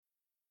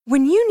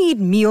When you need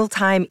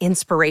mealtime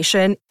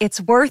inspiration,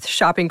 it's worth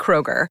shopping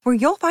Kroger, where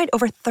you'll find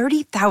over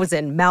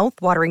 30,000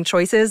 mouth-watering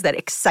choices that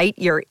excite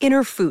your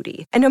inner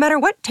foodie. And no matter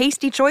what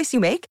tasty choice you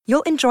make,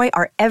 you'll enjoy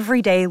our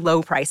everyday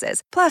low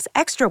prices, plus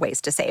extra ways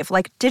to save,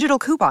 like digital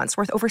coupons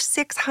worth over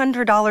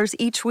 $600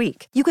 each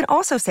week. You can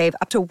also save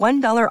up to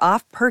 $1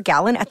 off per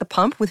gallon at the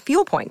pump with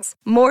fuel points.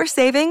 More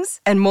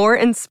savings and more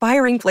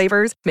inspiring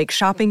flavors make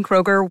shopping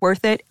Kroger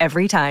worth it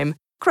every time.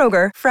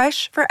 Kroger,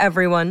 fresh for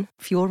everyone.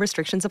 Fuel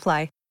restrictions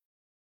apply.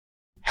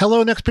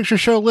 Hello, Next Picture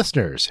Show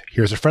listeners.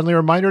 Here's a friendly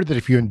reminder that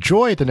if you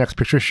enjoy the Next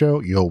Picture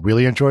Show, you'll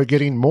really enjoy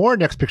getting more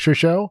Next Picture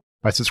Show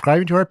by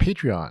subscribing to our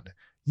Patreon.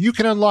 You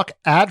can unlock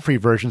ad-free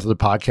versions of the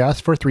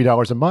podcast for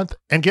 $3 a month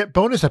and get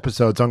bonus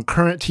episodes on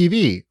current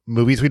TV,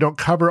 movies we don't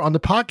cover on the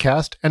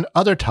podcast, and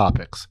other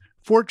topics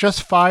for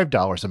just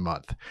 $5 a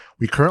month.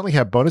 We currently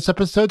have bonus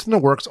episodes in the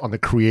works on The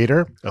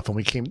Creator, a film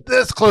we came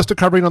this close to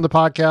covering on the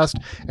podcast,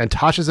 and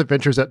Tasha's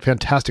Adventures at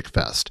Fantastic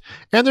Fest.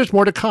 And there's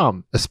more to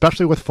come,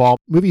 especially with fall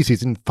movie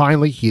season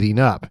finally heating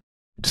up.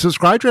 To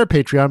subscribe to our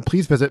Patreon,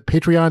 please visit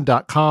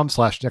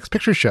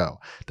patreon.com/nextpictureshow.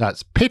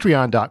 That's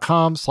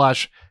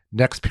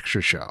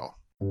patreon.com/nextpictureshow.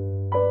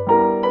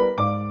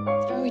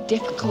 It's very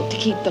difficult to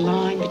keep the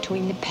line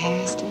between the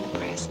past and the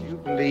present. You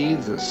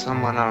believe that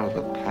someone out of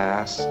the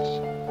past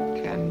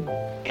can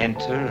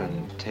enter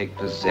and take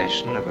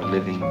possession of a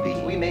living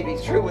being? We may be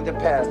through with the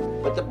past,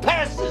 but the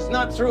past is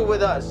not through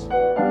with us.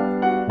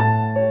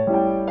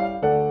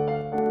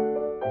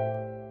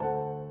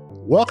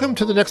 Welcome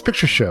to the Next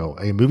Picture Show,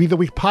 a Movie of the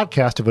Week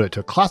podcast devoted to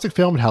a classic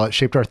film and how it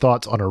shaped our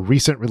thoughts on a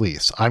recent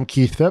release. I'm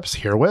Keith Phipps,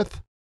 here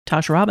with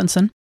Tasha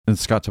Robinson and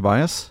Scott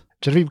Tobias.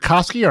 Genevieve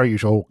Koski, our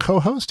usual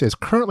co-host, is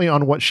currently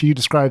on what she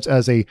describes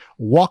as a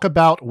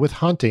walkabout with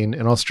hunting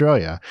in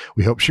Australia.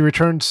 We hope she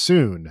returns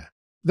soon.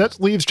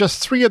 That leaves just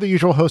three of the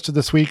usual hosts of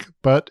this week,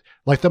 but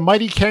like the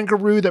mighty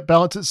kangaroo that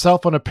balances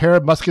itself on a pair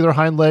of muscular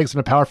hind legs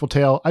and a powerful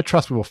tail, I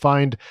trust we will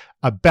find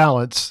a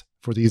balance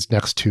for these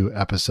next two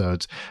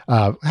episodes.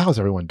 How's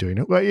everyone doing?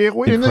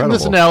 In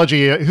this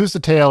analogy, who's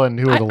the tail and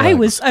who are the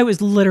legs? I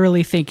was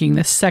literally thinking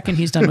the second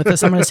he's done with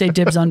this, I'm going to say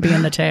dibs on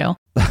being the tail.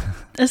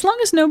 As long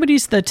as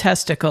nobody's the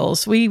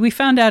testicles. We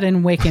found out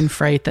in Wake and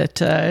Fright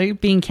that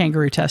being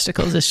kangaroo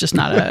testicles is just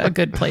not a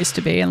good place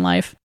to be in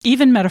life,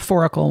 even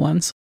metaphorical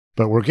ones.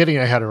 But we're getting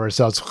ahead of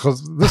ourselves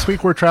because this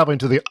week we're traveling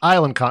to the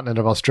island continent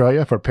of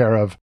Australia for a pair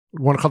of,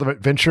 we want to call them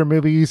adventure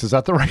movies. Is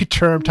that the right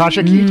term?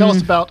 Tasha, can you tell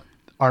us about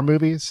our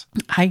movies?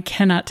 I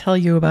cannot tell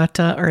you about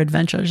our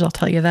adventures, I'll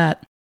tell you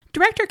that.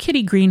 Director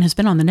Kitty Green has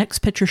been on the Next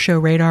Picture Show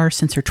radar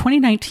since her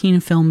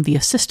 2019 film The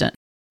Assistant,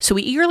 so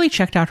we eagerly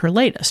checked out her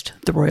latest,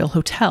 The Royal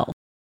Hotel.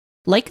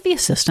 Like The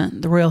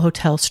Assistant, The Royal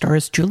Hotel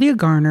stars Julia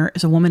Garner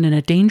as a woman in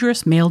a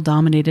dangerous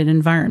male-dominated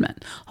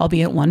environment,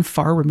 albeit one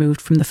far removed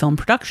from the film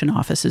production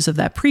offices of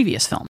that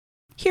previous film.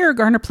 Here,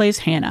 Garner plays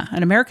Hannah,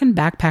 an American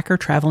backpacker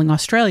traveling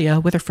Australia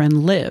with her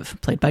friend Liv,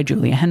 played by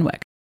Julia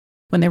Henwick.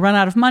 When they run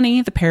out of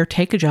money, the pair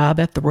take a job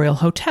at the Royal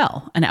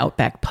Hotel, an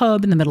Outback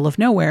pub in the middle of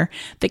nowhere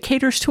that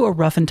caters to a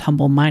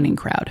rough-and-tumble mining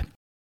crowd.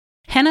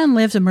 Hannah and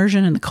Liv's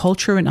immersion in the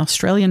culture in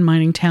Australian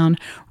mining town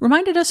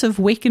reminded us of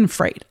Wake and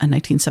Fright, a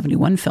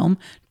 1971 film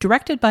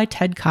directed by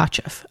Ted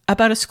Kotcheff,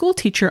 about a school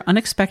teacher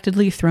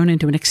unexpectedly thrown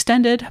into an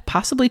extended,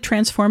 possibly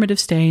transformative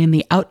stay in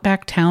the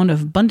outback town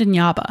of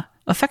Bundinyaba,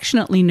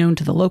 affectionately known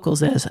to the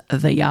locals as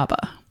the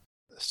Yaba.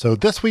 So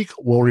this week,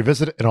 we'll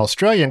revisit an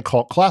Australian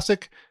cult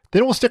classic,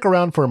 then we'll stick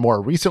around for a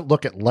more recent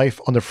look at life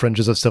on the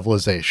fringes of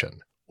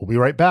civilization. We'll be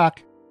right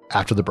back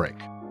after the break.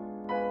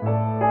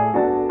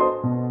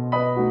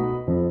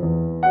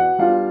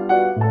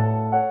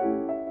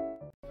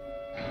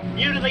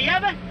 You to the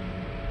Yabba?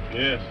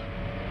 Yes.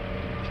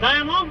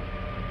 Staying long?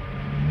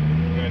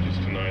 No,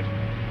 just tonight.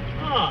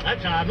 Oh,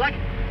 that's hard luck.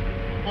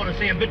 Want to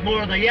see a bit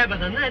more of the Yabba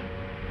than that.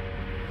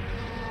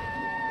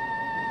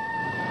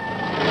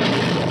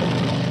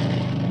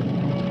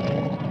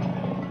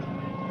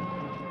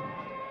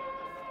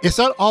 It's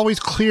not always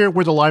clear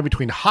where the line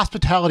between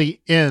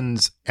hospitality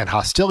ends and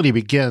hostility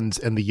begins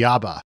in the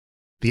Yaba,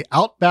 the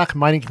outback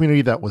mining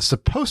community that was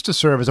supposed to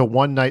serve as a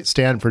one-night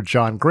stand for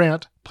John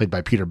Grant, played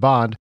by Peter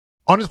Bond,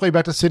 on his way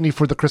back to Sydney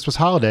for the Christmas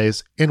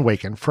holidays in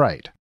Wake and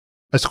Fright.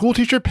 A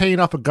schoolteacher paying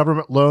off a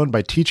government loan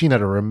by teaching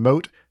at a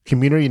remote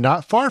community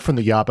not far from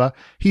the Yaba,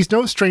 he's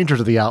no stranger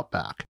to the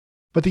outback.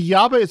 But the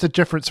Yaba is a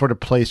different sort of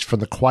place from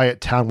the quiet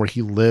town where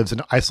he lives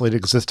an isolated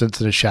existence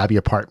in a shabby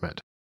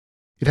apartment.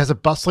 It has a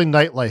bustling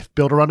nightlife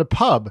built around a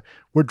pub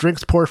where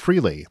drinks pour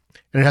freely,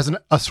 and it has an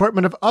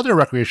assortment of other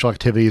recreational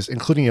activities,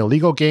 including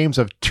illegal games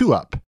of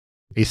two-up,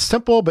 a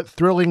simple but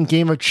thrilling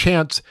game of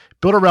chance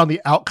built around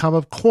the outcome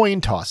of coin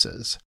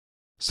tosses.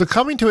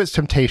 Succumbing to its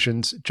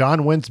temptations,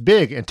 John wins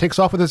big and takes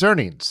off with his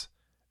earnings.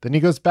 Then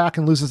he goes back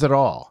and loses it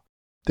all.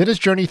 Then his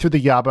journey through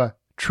the Yaba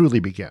truly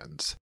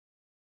begins.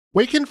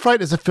 Wake and Fright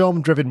is a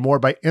film driven more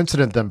by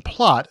incident than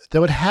plot,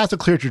 though it has a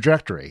clear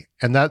trajectory,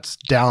 and that's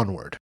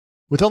downward.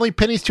 With only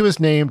pennies to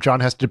his name, John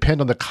has to depend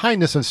on the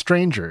kindness of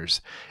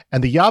strangers,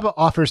 and the Yaba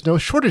offers no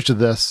shortage of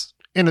this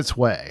in its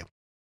way.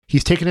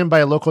 He's taken in by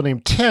a local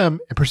named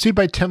Tim and pursued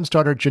by Tim's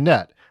daughter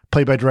Jeanette,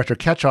 played by director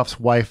Ketchoff's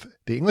wife,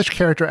 the English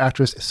character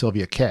actress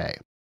Sylvia Kay.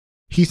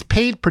 He's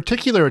paid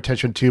particular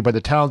attention to by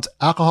the town's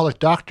alcoholic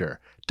doctor,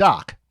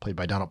 Doc, played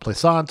by Donald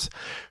Pleasance,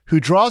 who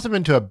draws him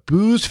into a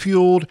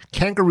booze-fueled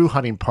kangaroo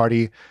hunting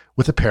party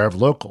with a pair of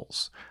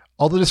locals.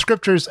 Although the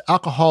descriptors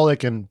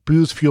alcoholic and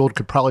booze-fueled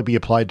could probably be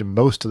applied to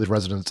most of the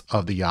residents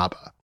of the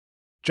Yaba.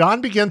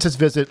 John begins his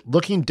visit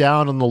looking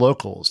down on the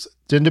locals,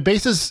 then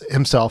debases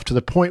himself to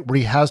the point where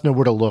he has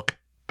nowhere to look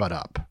but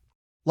up.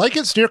 Like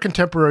its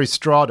near-contemporary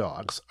Straw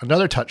Dogs,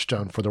 another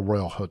touchstone for the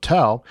Royal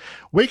Hotel,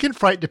 Wake and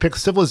Fright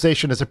depicts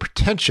civilization as a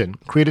pretension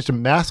created to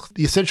mask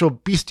the essential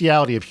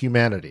bestiality of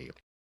humanity.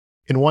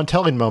 In one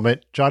telling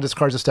moment, John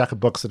discards a stack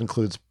of books that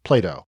includes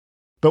Plato.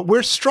 But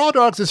where Straw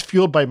Dogs is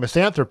fueled by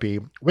misanthropy,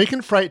 Wake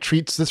and Fright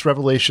treats this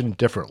revelation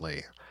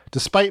differently.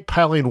 Despite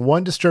piling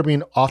one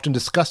disturbing, often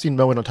disgusting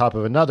moment on top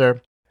of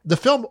another, the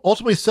film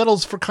ultimately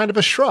settles for kind of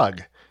a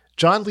shrug.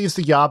 John leaves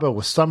the Yaba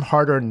with some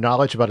hard-earned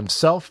knowledge about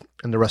himself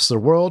and the rest of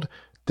the world,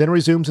 then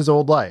resumes his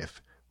old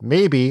life.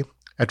 Maybe,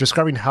 after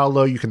discovering how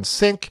low you can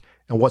sink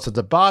and what's at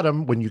the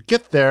bottom when you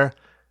get there,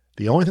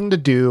 the only thing to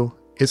do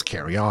is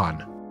carry on.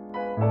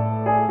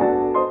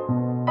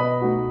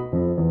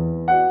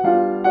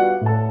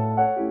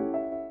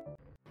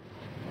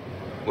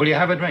 Will you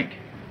have a drink?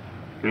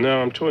 No,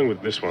 I'm toying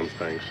with this one,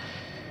 thanks.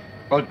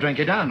 Well, drink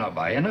it down, I'll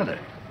buy another.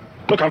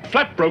 Look, I'm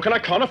flat broke and I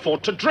can't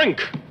afford to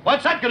drink.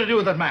 What's that going to do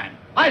with it, man?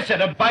 I said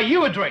I'd buy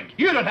you a drink.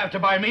 You don't have to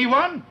buy me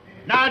one.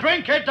 Now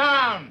drink it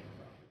down.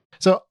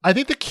 So I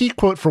think the key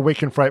quote for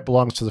Wake and Fright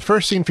belongs to the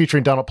first scene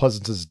featuring Donald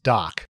Pleasance's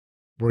Doc,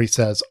 where he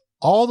says,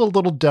 "All the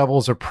little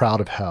devils are proud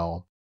of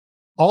hell."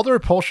 All the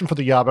repulsion for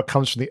the Yaba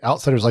comes from the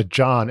outsiders like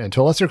John, and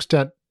to a lesser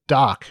extent,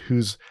 Doc,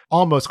 who's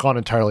almost gone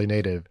entirely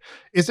native.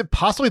 Is it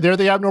possibly they're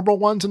the abnormal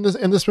ones in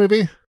this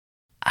movie?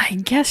 I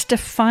guess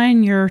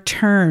define your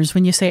terms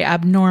when you say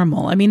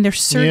abnormal. I mean,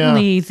 there's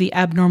certainly the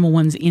abnormal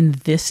ones in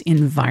this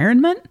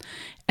environment.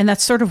 And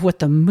that's sort of what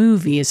the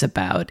movie is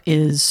about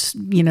is,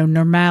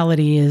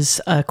 normality is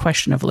a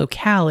question of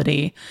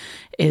locality,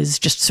 is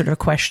just sort of a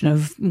question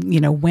of,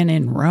 when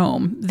in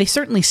Rome. They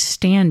certainly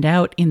stand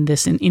out in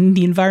this, in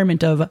the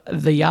environment of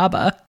the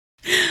Yaba,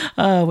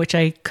 which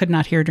I could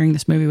not hear during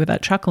this movie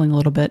without chuckling a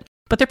little bit.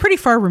 But they're pretty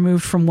far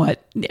removed from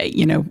what,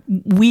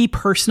 we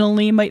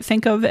personally might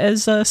think of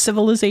as a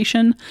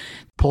civilization.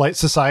 Polite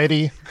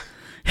society.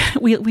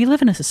 We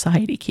live in a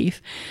society, Keith.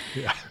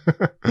 Yeah.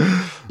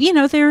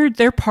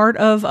 They're part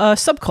of a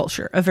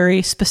subculture, a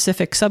very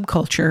specific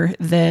subculture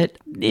that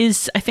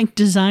is, I think,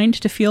 designed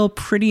to feel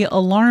pretty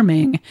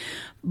alarming.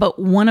 But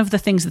one of the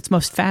things that's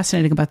most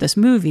fascinating about this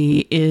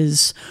movie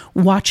is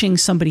watching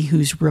somebody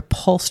who's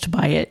repulsed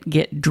by it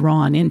get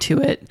drawn into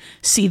it,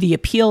 see the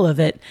appeal of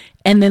it,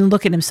 and then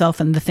look at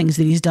himself and the things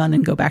that he's done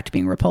and go back to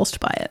being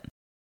repulsed by it.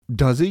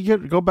 Does he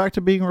go back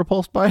to being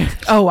repulsed by it?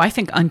 Oh, I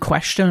think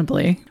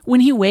unquestionably. When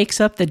he wakes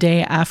up the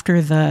day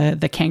after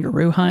the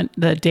kangaroo hunt,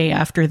 the day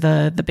after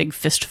the big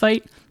fist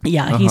fight,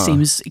 he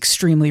seems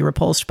extremely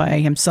repulsed by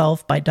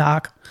himself, by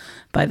Doc,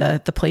 by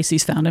the place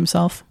he's found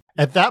himself.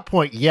 At that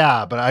point,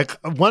 yeah. But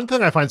one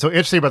thing I find so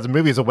interesting about the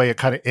movie is the way it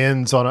kind of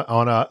ends on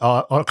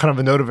a kind of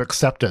a note of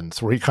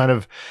acceptance, where he kind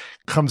of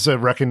comes to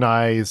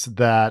recognize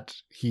that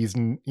he's,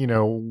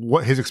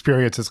 what his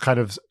experience has kind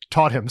of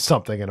taught him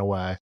something in a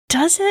way.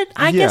 Does it?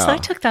 I guess I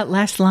took that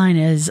last line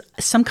as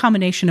some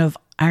combination of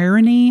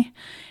irony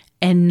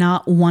and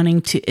not wanting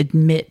to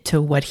admit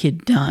to what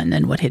he'd done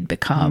and what he'd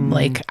become.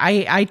 Like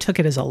I took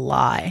it as a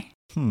lie.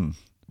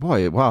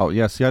 Boy, wow.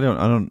 Yeah, see,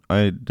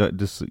 I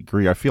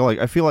disagree. I feel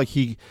like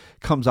he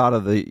comes out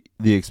of the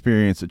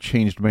experience a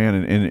changed man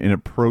and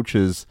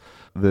approaches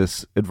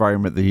this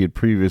environment that he had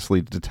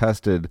previously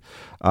detested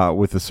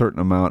with a certain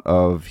amount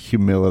of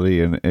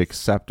humility and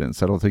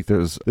acceptance. I don't think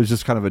there's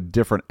just kind of a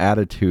different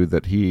attitude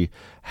that he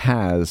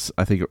has.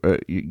 I think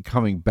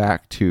coming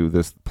back to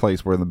this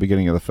place where in the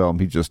beginning of the film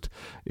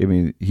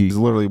he's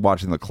literally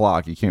watching the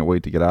clock. He can't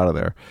wait to get out of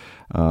there.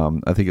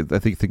 I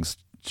think things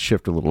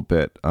shift a little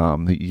bit.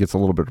 He gets a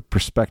little bit of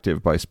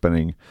perspective by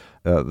spending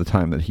the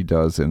time that he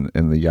does in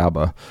the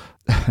Yaba.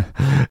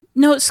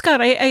 No,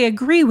 Scott, I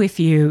agree with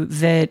you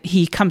that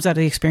he comes out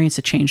of the experience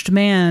a changed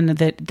man,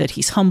 that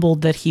he's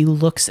humbled, that he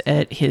looks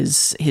at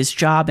his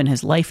job and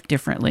his life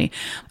differently.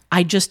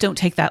 I just don't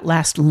take that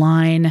last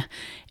line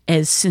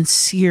as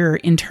sincere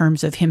in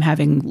terms of him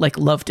having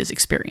loved his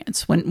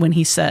experience. When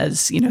he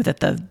says, that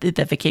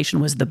the vacation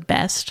was the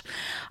best,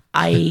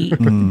 I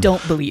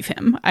don't believe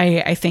him.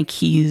 I think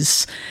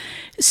he's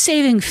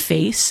saving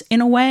face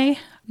in a way,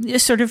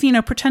 sort of,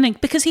 pretending,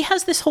 because he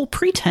has this whole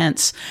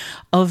pretense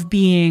of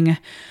being,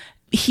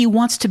 he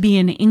wants to be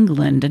in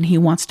England and he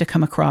wants to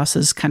come across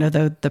as kind of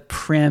the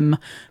prim,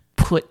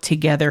 put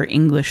together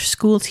English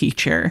school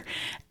teacher.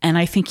 And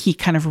I think he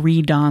kind of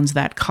redons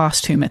that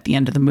costume at the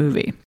end of the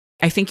movie.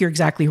 I think you're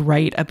exactly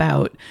right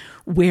about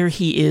where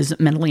he is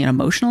mentally and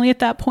emotionally at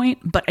that point,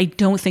 but I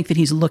don't think that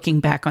he's looking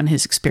back on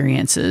his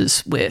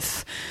experiences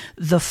with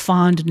the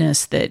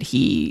fondness that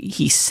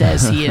he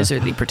says he is or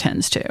that he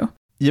pretends to.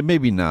 Yeah,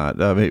 maybe not.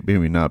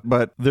 Maybe not.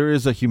 But there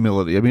is a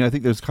humility. I mean, I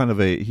think there's kind of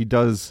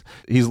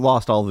he's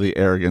lost all of the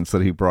arrogance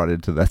that he brought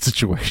into that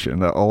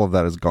situation. All of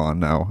that is gone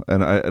now.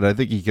 And I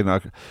think he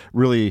cannot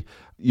really,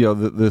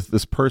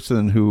 this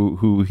person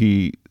who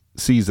he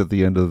sees at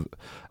the end of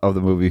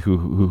the movie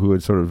who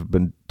had sort of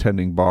been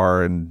tending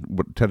bar and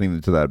tending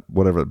to that,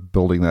 whatever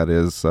building that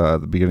is, at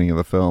the beginning of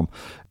the film.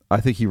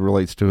 I think he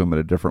relates to him in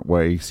a different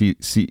way.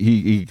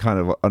 He kind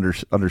of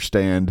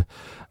understand.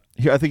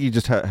 I think he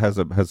just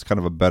has kind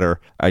of a better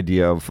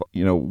idea of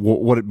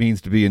what it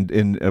means to be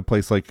in a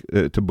place like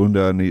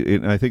Tabunda,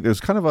 and I think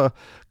there's kind of a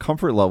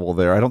comfort level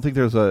there. I don't think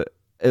there's an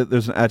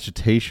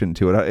agitation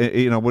to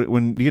it.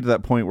 When you get to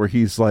that point where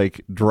he's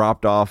like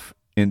dropped off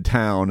in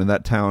town, and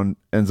that town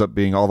ends up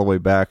being all the way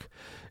back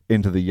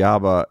into the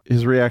Yaba,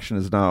 his reaction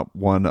is not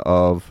one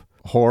of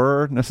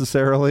horror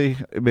necessarily,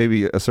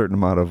 maybe a certain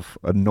amount of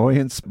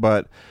annoyance,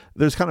 but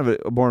there's kind of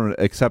a more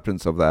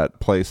acceptance of that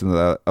place and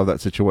of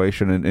that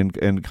situation,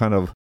 and kind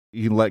of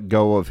he let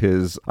go of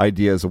his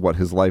ideas of what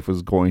his life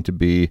was going to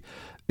be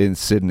in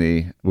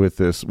Sydney with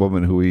this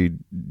woman who he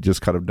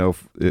just kind of know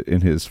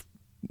in his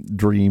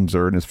dreams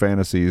or in his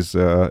fantasies,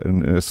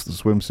 in his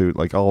swimsuit.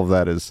 Like, all of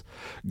that is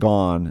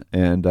gone,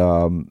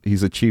 and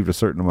he's achieved a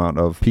certain amount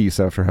of peace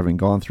after having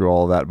gone through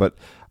all of that. But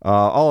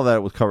all of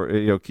that was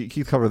covered.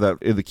 Keith covered that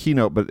in the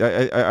keynote, but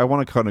I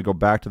want to kind of go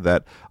back to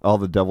that "all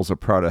the devils are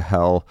proud of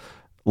hell"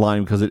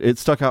 line, because it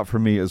stuck out for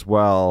me as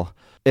well.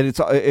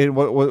 And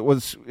what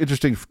was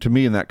interesting to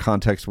me in that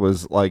context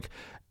was, like,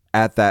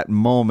 at that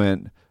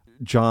moment,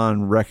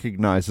 John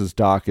recognizes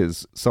Doc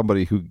as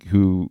somebody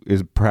who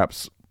is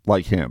perhaps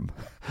like him,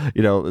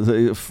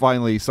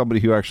 finally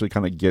somebody who actually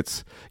kind of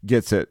gets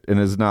it and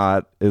is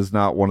not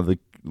one of the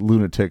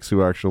lunatics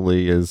who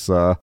actually is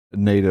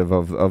native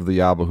of the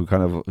Yaba, who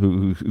kind of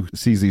who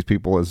sees these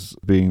people as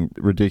being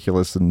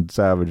ridiculous and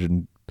savage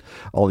and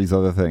all these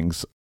other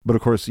things. But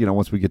of course,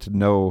 once we get to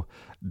know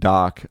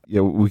Doc,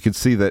 we can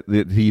see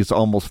that he's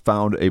almost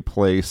found a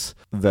place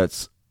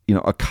that's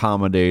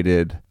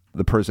accommodated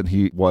the person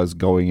he was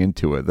going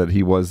into it, that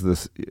he was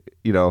this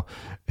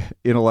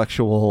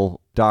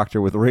intellectual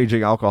doctor with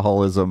raging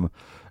alcoholism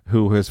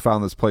who has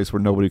found this place where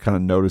nobody kind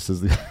of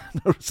notices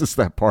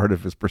that part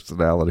of his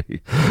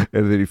personality,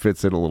 and then he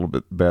fits in a little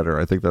bit better.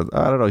 I think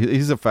I don't know,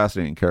 he's a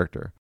fascinating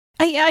character.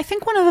 I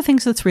think one of the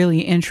things that's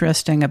really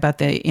interesting about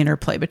the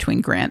interplay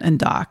between Grant and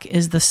Doc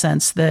is the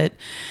sense that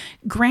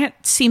Grant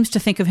seems to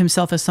think of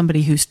himself as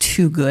somebody who's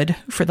too good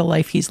for the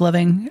life he's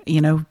living,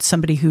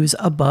 somebody who's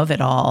above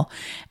it all.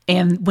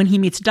 And when he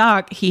meets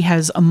Doc, he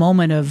has a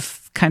moment of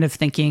kind of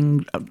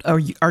thinking,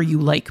 are you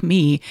like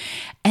me?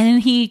 And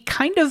he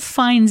kind of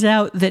finds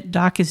out that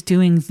Doc is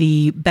doing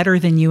the better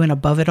than you and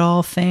above it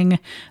all thing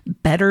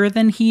better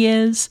than he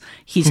is.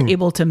 He's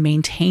able to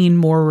maintain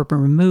more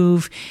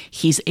remove.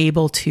 He's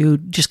able to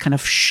just kind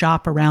of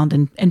shop around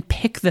and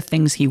pick the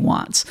things he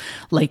wants.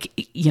 Like,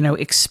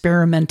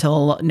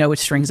 experimental, no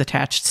strings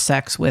attached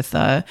sex with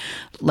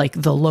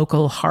like the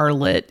local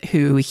harlot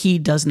who he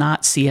does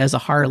not see as a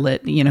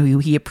harlot, who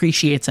he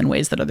appreciates in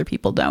ways that other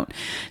people don't.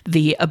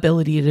 The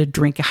ability to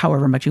drink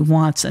however much he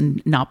wants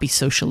and not be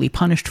socially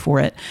punished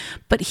for it.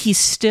 But he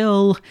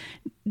still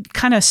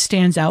kind of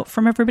stands out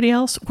from everybody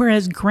else.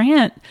 Whereas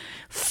Grant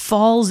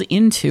falls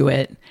into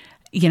it.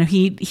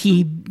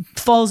 He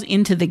falls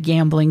into the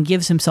gambling,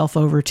 gives himself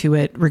over to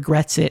it,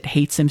 regrets it,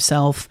 hates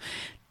himself,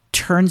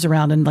 turns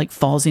around and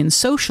falls in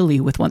socially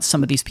with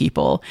some of these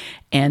people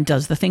and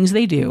does the things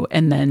they do,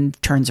 and then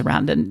turns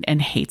around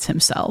and hates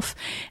himself.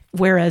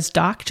 Whereas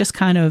Doc just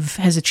kind of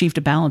has achieved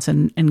a balance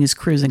and is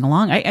cruising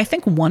along. I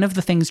think one of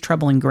the things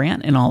troubling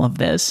Grant in all of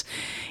this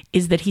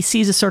is that he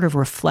sees a sort of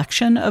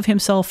reflection of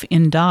himself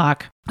in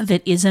Doc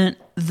that isn't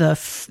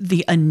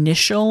the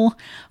initial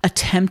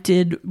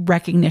attempted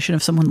recognition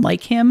of someone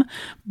like him,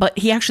 but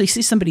he actually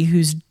sees somebody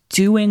who's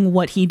doing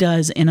what he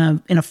does in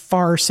a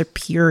far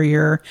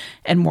superior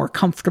and more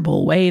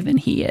comfortable way than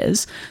he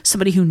is.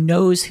 Somebody who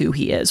knows who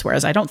he is,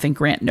 whereas I don't think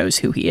Grant knows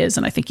who he is,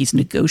 and I think he's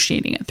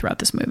negotiating it throughout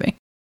this movie.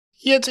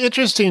 Yeah, it's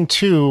interesting,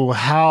 too,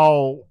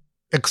 how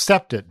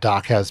accepted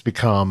Doc has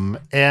become,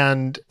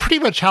 and pretty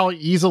much how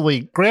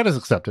easily Grant is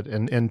accepted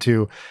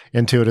into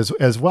it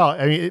as well.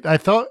 I mean, I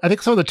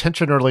think some of the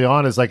tension early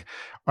on is like,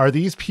 are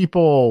these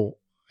people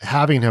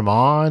having him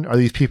on? Are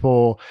these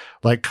people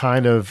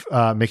kind of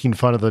making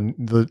fun of the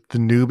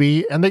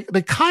newbie? And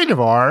they kind of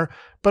are,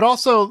 but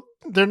also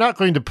they're not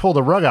going to pull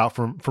the rug out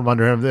from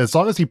under him. As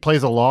long as he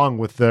plays along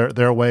with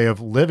their way of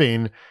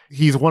living,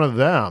 he's one of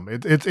them.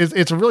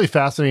 It's a really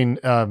fascinating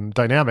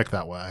dynamic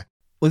that way.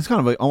 Well, he's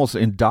kind of almost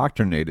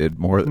indoctrinated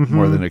more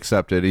than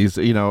accepted. He's,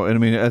 and I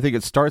mean, I think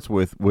it starts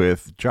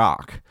with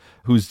Jock,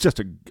 who's just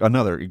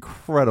another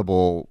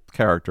incredible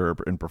character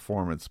in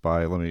performance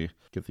by, let me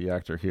get the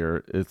actor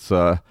here. It's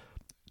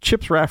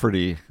Chips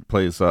Rafferty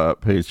plays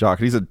Jock.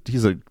 He's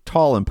a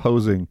tall,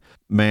 imposing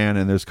man,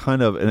 and there's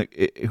kind of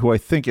who I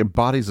think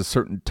embodies a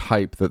certain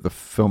type that the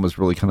film is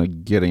really kind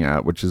of getting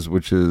at, which is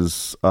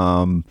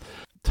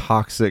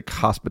toxic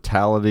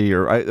hospitality,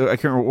 or I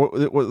can't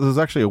remember. There's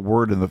actually a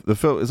word in the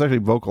film. It's actually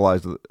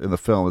vocalized in the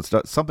film. It's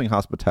something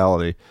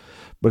hospitality,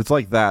 but it's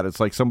like that. It's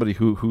like somebody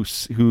who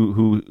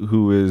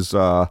is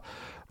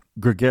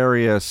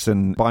gregarious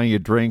and buying you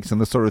drinks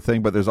and this sort of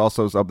thing. But there's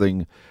also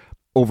something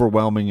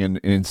overwhelming and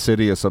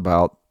insidious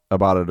about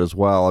it as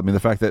well. I mean, the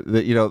fact that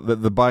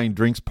the buying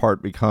drinks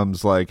part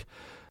becomes like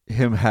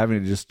him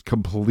having to just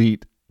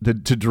complete. To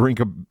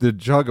drink the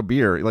jug of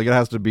beer, like it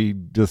has to be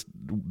just,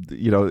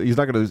 he's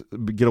not going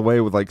to get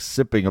away with like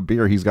sipping a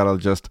beer. He's got to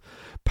just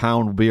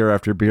pound beer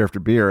after beer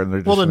after beer, and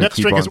they're just the next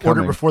drink is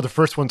ordered coming. Before the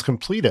first one's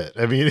completed.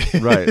 I mean,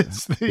 right?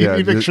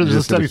 You make sure there's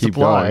a steady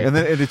supply, going.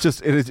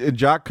 And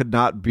Jock could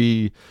not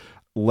be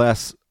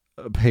less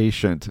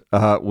patient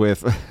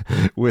with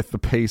the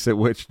pace at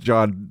which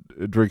John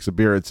drinks a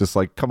beer. It's just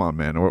like, come on,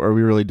 man, are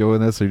we really doing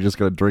this? Are you just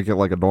going to drink it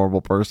like a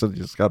normal person? You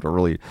just got to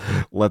really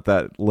let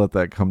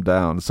that come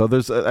down. So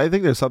I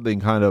think there's something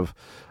kind of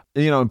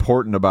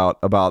important about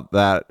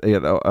that.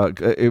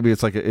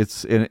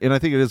 And I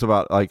think it is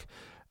about like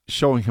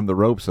showing him the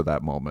ropes at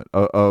that moment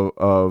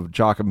of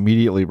Jock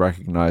immediately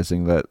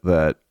recognizing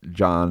that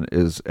John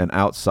is an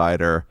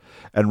outsider,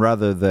 and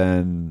rather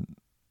than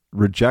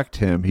reject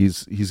him,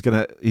 he's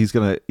gonna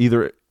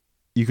either,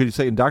 you could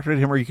say,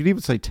 indoctrinate him, or you could even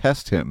say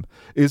test him.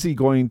 Is he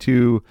going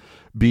to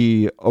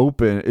be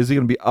open? Is he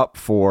going to be up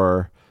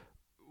for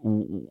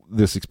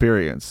this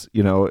experience?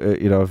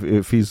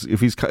 If he's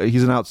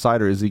an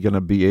outsider, is he going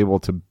to be able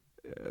to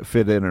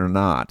fit in or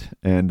not?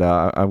 And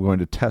I'm going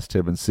to test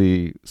him and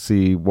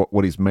see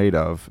what he's made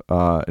of.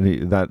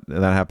 And that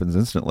happens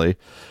instantly.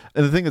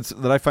 And the thing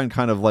that I find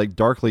kind of like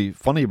darkly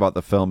funny about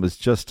the film is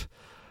just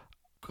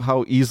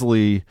how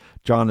easily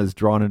John is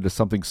drawn into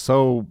something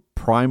so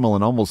primal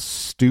and almost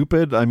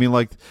stupid. I mean,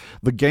 like,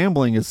 the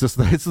gambling is just,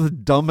 it's the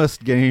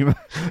dumbest game.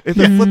 It's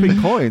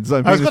flipping coins.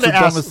 I mean, it's the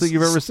dumbest thing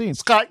you've ever seen.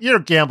 Scott, you're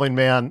a gambling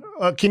man.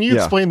 Can you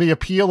explain the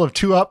appeal of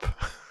 2-Up?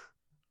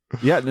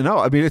 Yeah, no,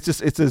 I mean,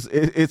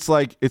 it's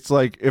like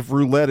if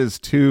roulette is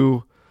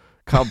too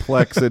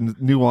complex and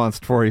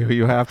nuanced for you,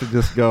 you have to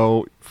just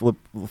go flip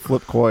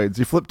coins.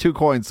 You flip 2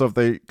 coins, so if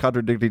they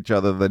contradict each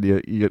other, then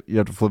you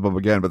have to flip them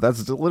again. But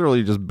that's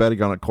literally just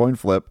betting on a coin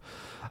flip,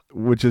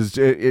 which is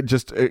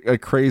just a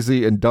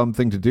crazy and dumb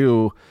thing to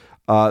do.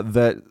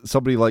 That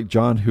somebody like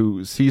John,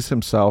 who sees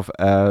himself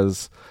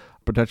as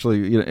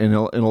potentially an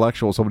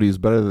intellectual, somebody who's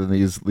better than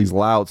these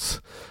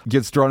louts,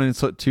 gets drawn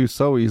into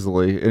so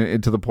easily,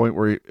 and to the point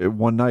where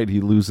one night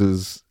he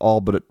loses all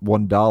but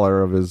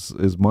 $1 of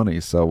his money.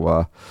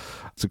 So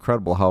it's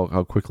incredible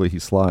how quickly he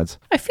slides.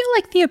 I feel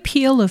like the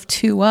appeal of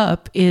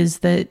 2-Up is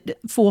that,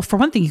 for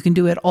one thing, you can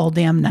do it all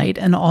damn night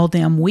and all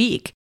damn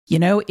week.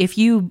 If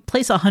you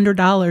place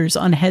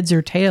 $100 on heads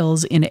or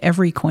tails in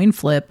every coin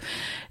flip,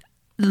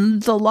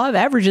 the law of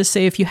averages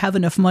say if you have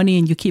enough money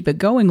and you keep it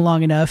going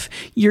long enough,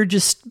 you're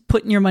just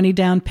putting your money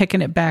down, picking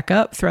it back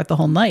up throughout the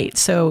whole night.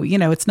 So,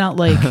 it's not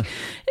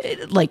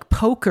like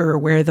poker,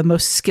 where the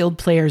most skilled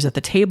players at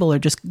the table are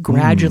just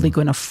gradually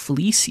going to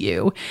fleece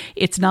you.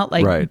 It's not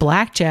like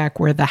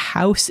blackjack, where the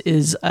house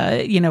is,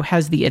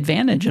 has the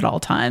advantage at all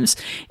times.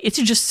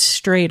 It's just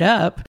straight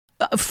up.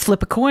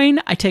 Flip a coin,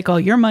 I take all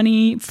your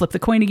money, flip the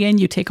coin again,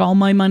 you take all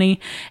my money.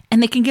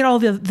 And they can get all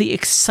the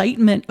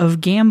excitement of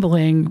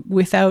gambling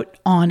without,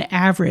 on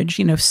average,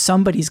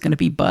 somebody's going to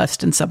be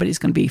bust and somebody's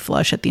going to be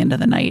flush at the end of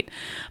the night.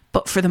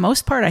 But for the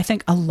most part, I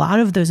think a lot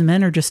of those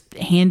men are just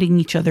handing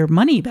each other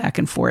money back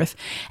and forth.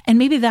 And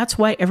maybe that's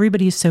why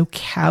everybody is so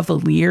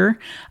cavalier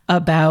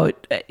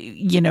about,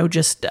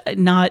 just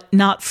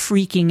not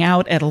freaking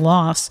out at a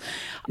loss,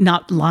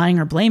 not lying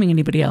or blaming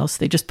anybody else.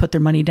 They just put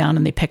their money down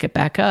and they pick it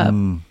back up.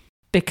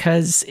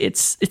 Because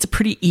it's a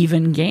pretty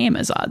even game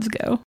as odds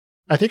go.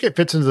 I think it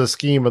fits into the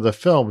scheme of the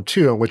film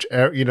too, in which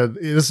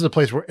this is a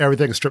place where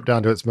everything is stripped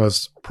down to its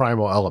most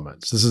primal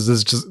elements. This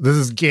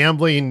is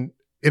gambling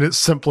in its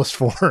simplest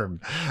form,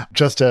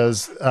 just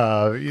as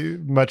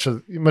much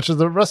of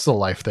the rest of the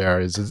life there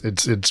is.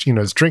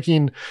 It's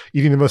drinking,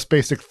 eating the most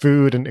basic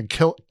food, and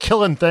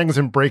killing things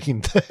and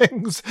breaking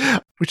things.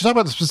 We should talk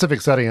about the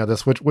specific setting of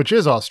this, which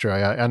is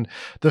Australia, and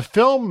the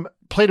film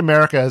played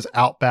America as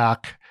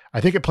Outback. I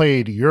think it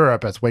played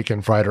Europe as Wake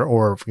and Fright,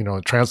 or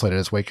translated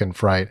as Wake and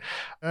Fright.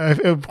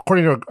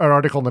 According to an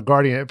article in The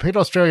Guardian, it played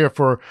Australia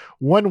for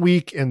 1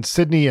 week in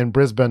Sydney and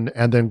Brisbane,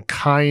 and then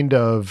kind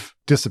of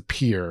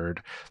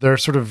disappeared. There are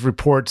sort of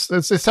reports,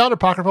 it sounded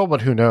apocryphal,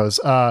 but who knows,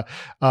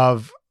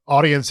 of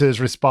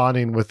audiences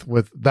responding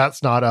with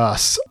 "That's not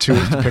us" to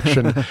its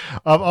depiction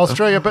of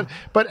Australia.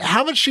 But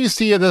how much do you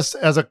see of this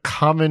as a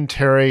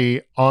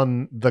commentary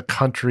on the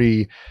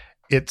country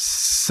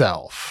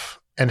itself?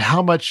 And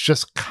how much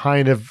just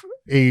kind of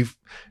a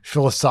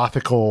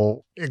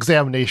philosophical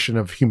examination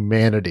of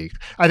humanity?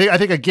 I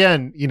think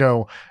again,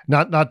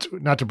 not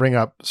to bring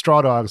up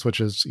Straw Dogs, which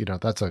is,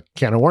 that's a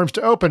can of worms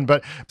to open,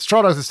 but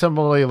Straw Dogs is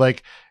similarly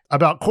like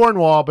about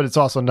Cornwall, but it's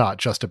also not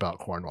just about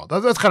Cornwall.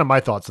 That's kind of my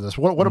thoughts on this.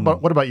 What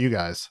about you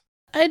guys?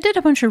 I did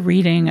a bunch of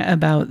reading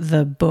about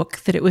the book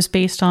that it was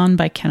based on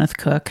by Kenneth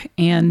Cook,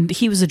 and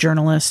he was a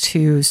journalist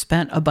who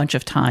spent a bunch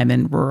of time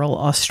in rural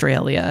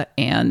Australia,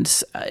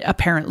 and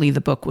apparently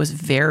the book was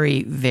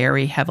very,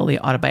 very heavily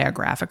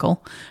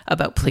autobiographical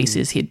about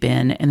places he'd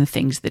been and the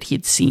things that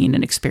he'd seen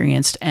and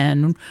experienced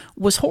and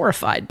was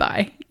horrified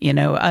by. You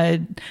know,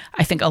 I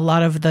think a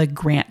lot of the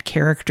Grant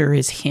character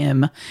is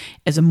him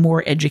as a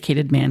more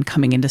educated man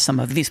coming into some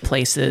of these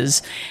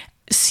places,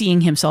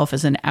 seeing himself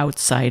as an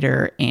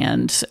outsider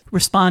and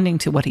responding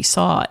to what he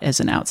saw as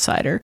an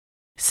outsider.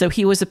 So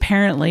he was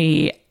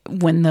apparently,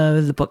 when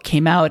the book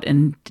came out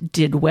and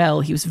did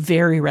well, he was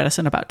very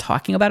reticent about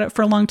talking about it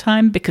for a long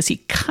time because he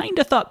kind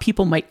of thought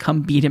people might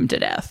come beat him to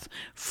death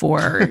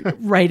for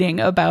writing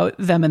about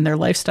them and their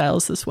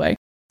lifestyles this way.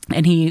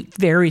 And he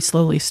very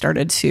slowly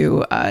started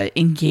to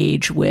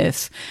engage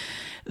with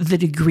the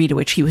degree to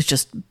which he was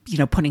just, you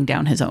know, putting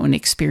down his own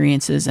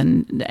experiences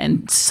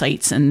and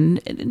sights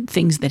and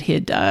things that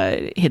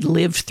he'd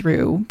lived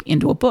through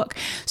into a book.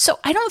 So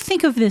I don't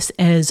think of this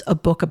as a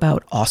book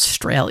about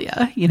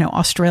Australia. You know,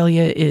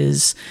 Australia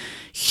is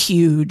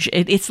huge.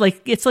 It's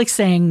like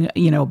saying,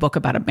 you know, a book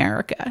about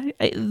America.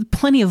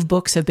 Plenty of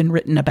books have been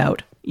written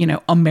about, you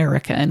know,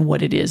 America and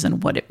what it is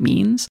and what it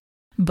means.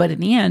 But in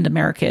the end,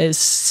 America is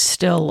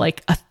still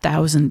like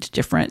 1,000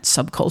 different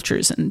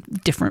subcultures and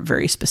different,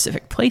 very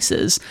specific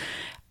places.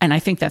 And I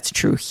think that's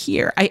true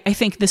here. I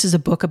think this is a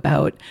book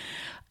about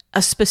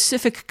a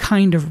specific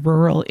kind of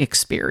rural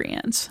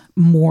experience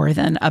more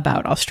than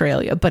about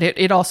Australia. But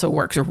it also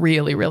works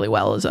really, really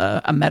well as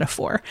a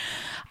metaphor.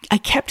 I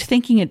kept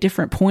thinking at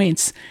different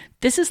points,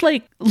 this is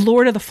like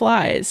Lord of the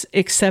Flies,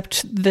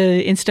 except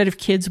instead of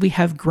kids, we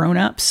have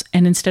grown-ups.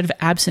 And instead of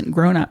absent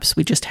grown-ups,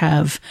 we just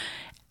have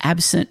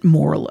absent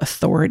moral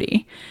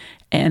authority.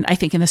 And I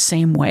think in the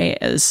same way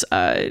as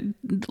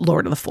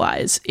Lord of the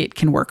Flies, it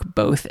can work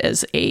both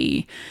as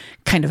a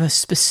kind of a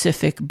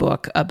specific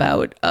book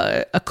about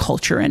a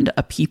culture and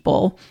a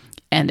people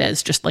and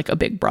as just like a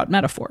big broad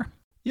metaphor.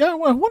 Yeah,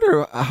 well, I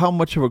wonder how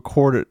much of a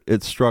chord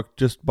it struck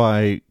just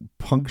by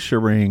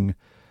puncturing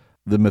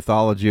the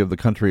mythology of the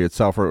country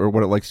itself, or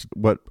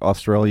what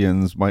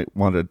Australians might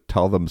want to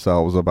tell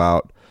themselves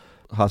about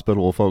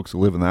hospitable folks who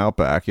live in the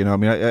outback. You know, I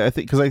mean, I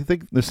think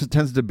this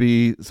tends to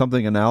be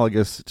something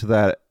analogous to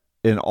that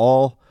in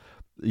all,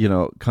 you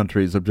know,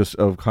 countries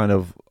of kind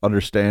of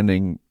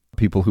understanding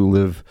people who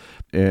live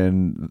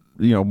in,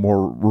 you know,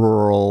 more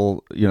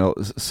rural, you know,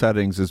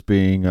 settings as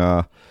being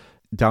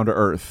down to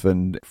earth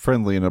and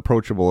friendly and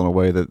approachable in a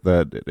way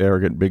that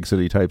arrogant big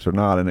city types are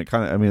not. And it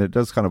kind of, I mean, it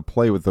does kind of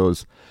play with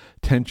those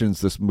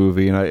tensions, this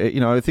movie. And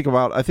I think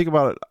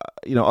about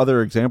you know,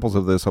 other examples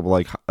of this, of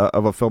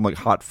a film like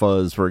Hot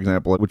Fuzz, for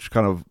example, which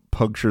kind of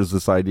punctures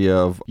this idea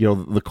of, you know,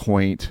 the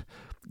quaint,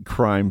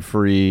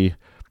 crime-free,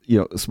 you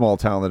know, small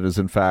town that is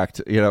in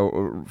fact, you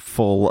know,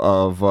 full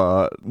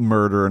of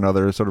murder and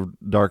other sort of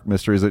dark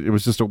mysteries. It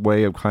was just a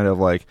way of kind of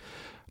like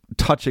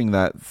touching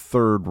that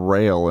third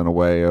rail in a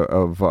way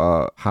of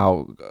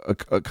how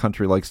a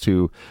country likes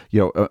to,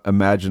 you know,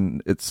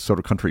 imagine its sort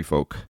of country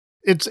folk.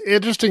 It's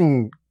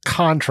interesting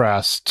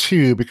contrast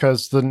too,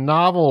 because the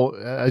novel,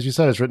 as you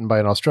said, is written by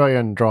an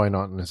Australian drawing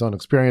on his own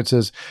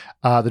experiences.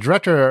 The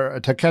director,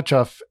 Ted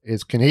Ketchuf,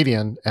 is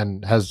Canadian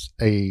and has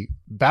a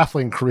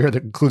baffling career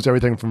that includes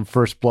everything from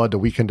First Blood to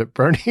Weekend at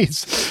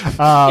Bernie's.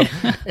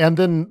 And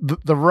then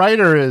the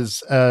writer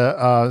is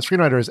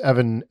screenwriter is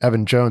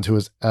Evan Jones, who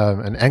is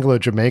an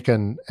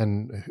Anglo-Jamaican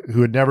and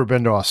who had never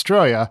been to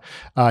Australia.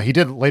 He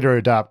did later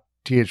adopt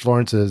T.H.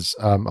 Lawrence's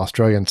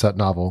Australian set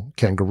novel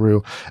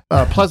Kangaroo.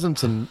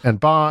 Pleasance and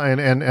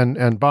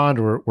Bond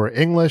were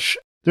English.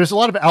 There's a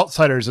lot of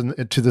outsiders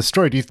to the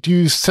story. Do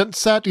you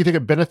sense that? Do you think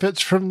it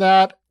benefits from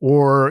that,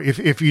 or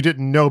if you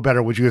didn't know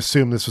better, would you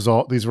assume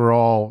these were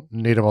all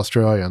native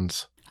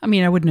Australians? I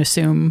mean, I wouldn't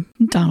assume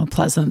Donald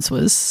Pleasance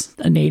was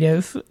a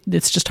native.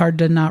 It's just hard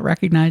to not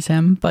recognize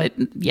him. But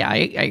yeah,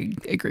 I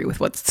agree with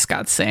what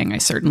Scott's saying. I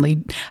certainly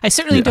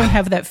don't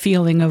have that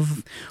feeling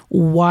of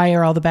why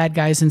are all the bad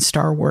guys in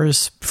Star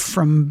Wars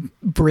from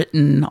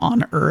Britain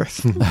on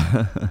Earth.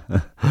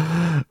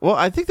 Well,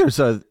 I think there's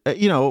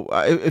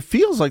it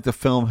feels like the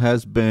film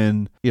has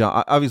been, you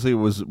know, obviously it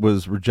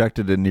was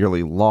rejected and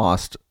nearly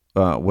lost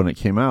when it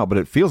came out, but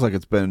it feels like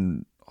it's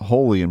been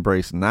wholly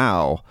embraced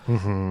now.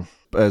 Mm-hmm.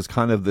 As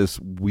kind of this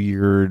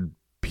weird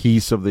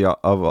piece of the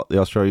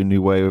Australian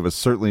New Wave, as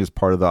certainly as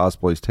part of the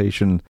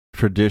Ausploitation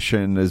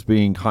tradition, as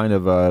being kind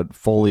of a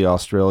fully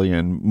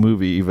Australian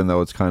movie, even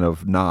though it's kind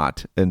of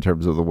not in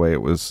terms of the way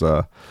it was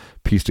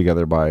pieced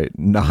together by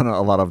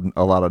a lot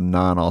of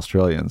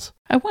non-Australians.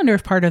 I wonder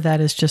if part of that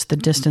is just the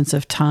distance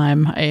of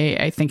time.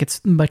 I think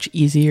it's much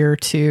easier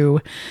to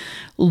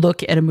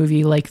look at a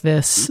movie like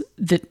this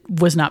that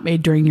was not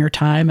made during your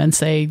time and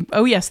say,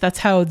 oh yes, that's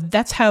how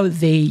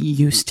they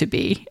used to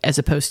be, as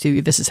opposed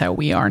to this is how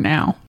we are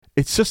now.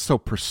 It's just so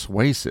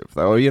persuasive,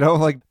 though, you know,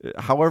 like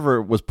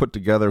however it was put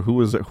together,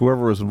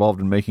 whoever was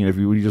involved in making it, if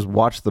you just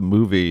watch the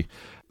movie,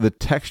 the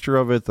texture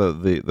of it,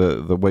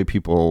 the way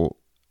people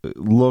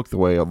look, the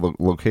way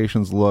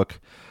locations look,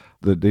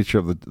 the nature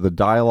of the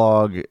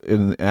dialogue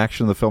and the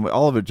action of the film,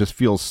 all of it just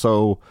feels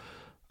so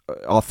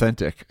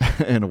authentic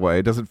in a way.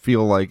 It doesn't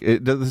feel like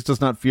this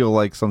does not feel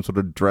like some sort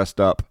of dressed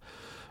up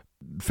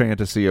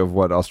fantasy of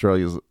what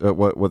Australia's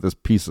what this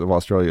piece of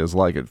Australia is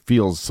like. It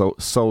feels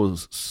so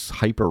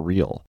hyper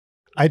real.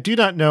 I do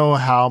not know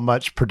how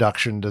much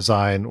production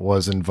design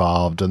was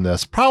involved in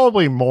this.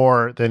 Probably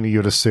more than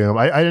you'd assume.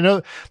 I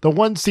know the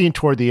one scene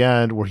toward the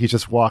end where he's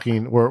just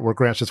walking, where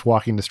Grant's just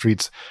walking the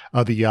streets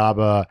of the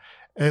Yaba.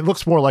 It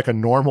looks more like a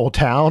normal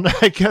town,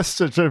 I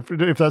guess, if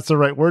that's the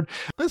right word.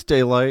 It's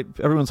daylight.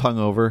 Everyone's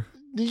hungover.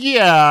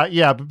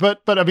 Yeah.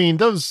 But I mean,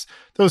 those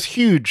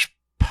huge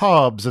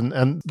pubs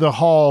and the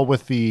hall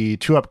with the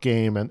 2-Up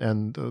game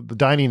and the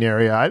dining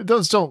area,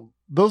 those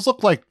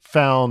look like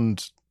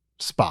found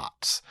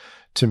spots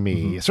to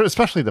me, so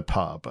especially the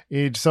pub.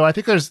 So I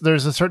think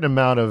there's a certain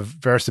amount of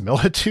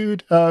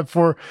verisimilitude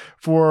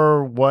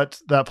for what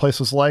that place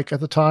was like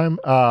at the time.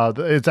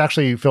 It's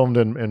actually filmed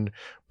in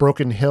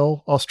Broken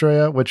Hill,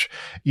 Australia, which,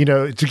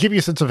 to give you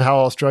a sense of how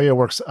Australia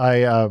works,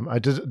 I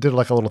did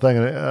like a little thing,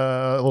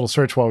 a little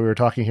search while we were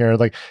talking here.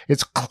 Like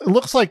it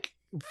looks like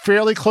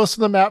fairly close to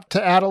the map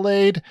to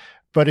Adelaide,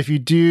 but if you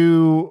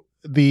do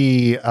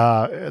the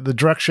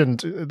direction,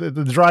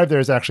 the drive there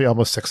is actually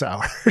almost 6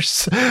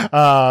 hours,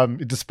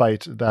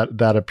 despite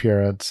that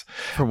appearance.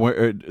 From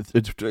where?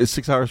 It's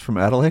 6 hours from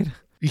Adelaide.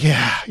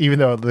 Yeah, even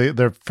though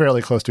they're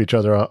fairly close to each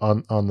other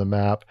on the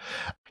map.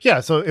 Yeah,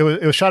 so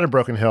it was shot in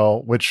Broken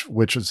Hill, which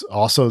is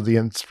also the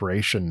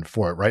inspiration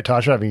for it, right,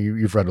 Tasha? I mean,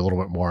 you've read a little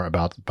bit more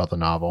about the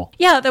novel.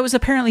 Yeah, that was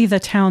apparently the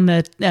town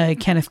that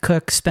Kenneth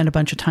Cook spent a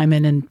bunch of time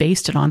in and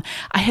based it on.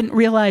 I hadn't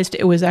realized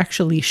it was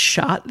actually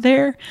shot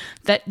there.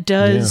 That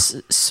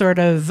does sort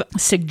of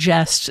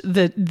suggest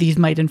that these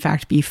might in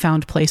fact be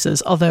found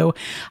places, although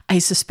I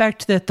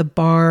suspect that the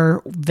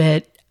bar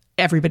that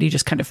everybody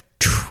just kind of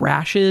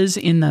trashes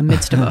in the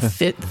midst of a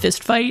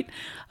fist fight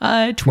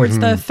towards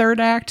the third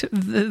act,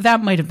 that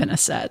might have been a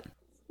set.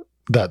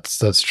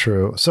 That's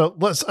true. So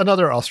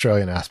another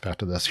Australian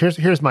aspect of this.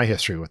 Here's my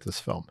history with this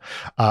film.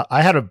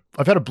 I've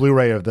had a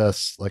Blu-ray of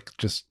this, like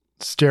just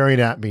staring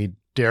at me,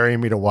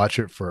 daring me to watch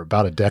it for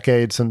about a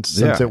decade since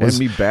it was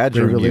and me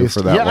badgering you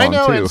for that long, I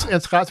know, too.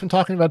 And Scott's been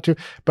talking about it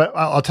too. But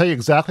I'll tell you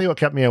exactly what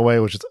kept me away,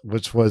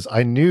 which was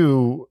I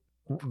knew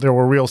there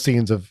were real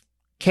scenes of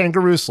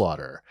kangaroo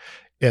slaughter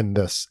in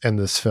this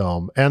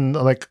film, and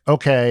like,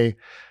 okay,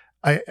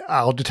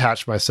 I'll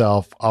detach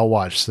myself, I'll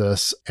watch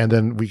this, and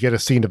then we get a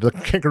scene of the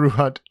kangaroo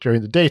hunt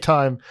during the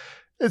daytime.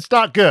 It's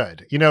not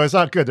good, it's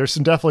not good. There's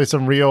definitely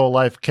some real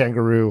life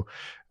kangaroo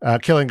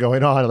killing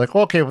going on. Like,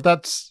 okay, well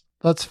that's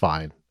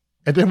fine.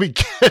 And then we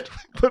get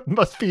what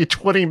must be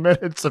 20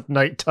 minutes of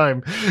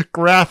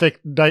graphic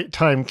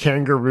nighttime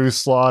kangaroo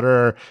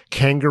slaughter,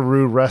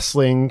 kangaroo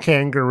wrestling,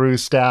 kangaroo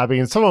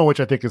stabbing, some of which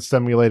I think is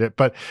simulated.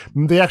 But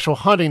the actual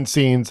hunting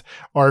scenes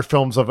are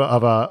films of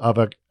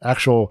a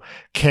actual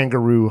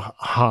kangaroo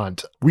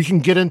hunt. We can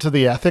get into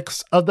the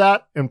ethics of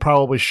that, and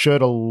probably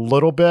should a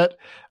little bit.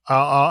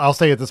 I'll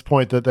say at this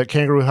point that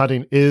kangaroo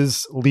hunting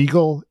is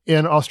legal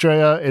in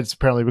Australia. It's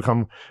apparently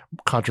become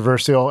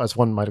controversial, as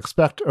one might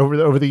expect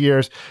over the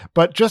years.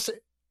 But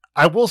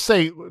I will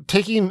say,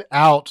 taking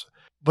out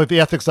like the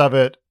ethics of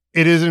it,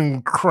 it is an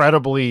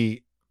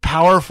incredibly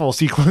powerful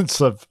sequence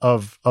of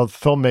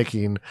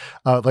filmmaking.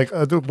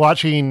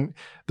 Watching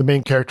the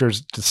main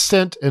character's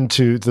descent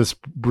into this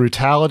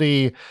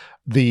brutality,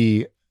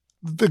 the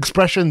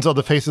expressions on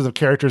the faces of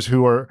characters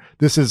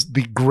this is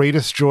the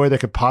greatest joy that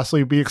could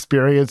possibly be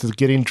experienced, is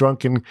getting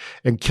drunk and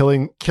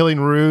killing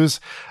roos.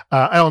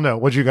 I don't know.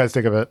 What did you guys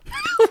think of it?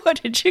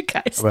 What did you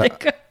guys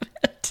think of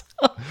it?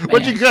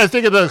 What did you guys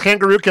think of the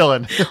kangaroo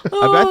killing?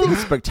 I think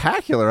it's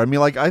spectacular. I mean,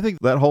 like, I think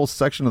that whole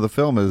section of the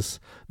film is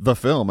the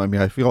film. I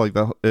mean, I feel like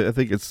I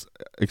think it's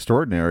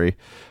extraordinary.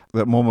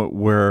 That moment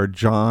where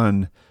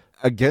John,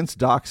 against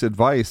Doc's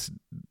advice,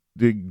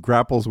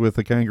 grapples with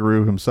the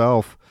kangaroo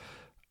himself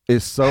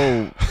is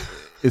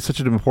such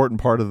an important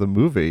part of the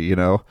movie.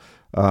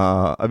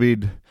 I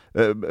mean,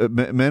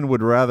 men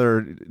would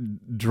rather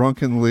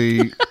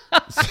drunkenly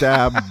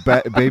stab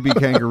baby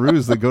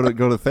kangaroos than go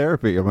to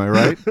therapy. Am I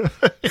right?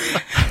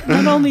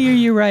 Not only are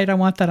you right, I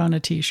want that on a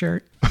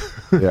t-shirt.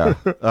 Yeah.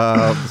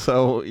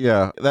 So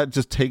yeah, that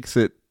just takes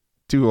it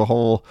to a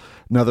whole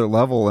another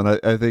level. And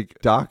I think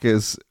Doc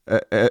is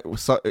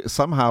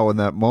somehow in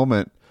that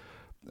moment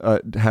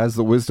has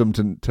the wisdom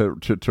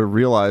to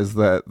realize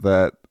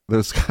that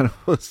there's kind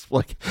of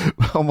like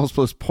almost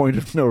this point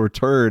of no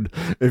return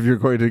if you're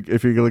going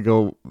to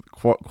go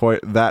quite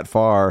that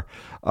far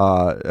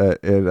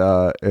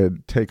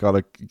and take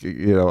on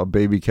a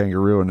baby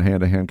kangaroo in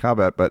hand-to-hand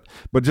combat. But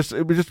just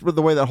with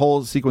the way that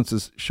whole sequence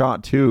is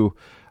shot too,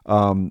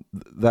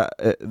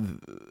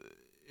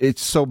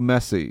 it's so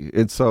messy,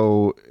 it's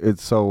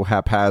so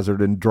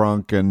haphazard and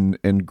drunk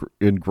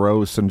and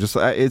gross, and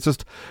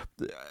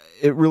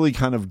it really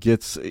kind of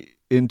gets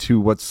into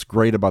what's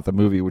great about the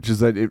movie, which is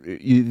that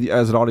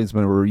as an audience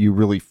member, you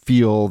really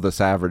feel the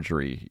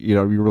savagery.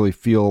 You really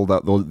feel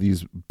that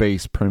these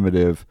base,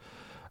 primitive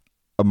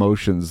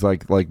emotions,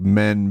 like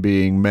men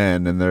being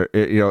men, and they're,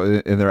 you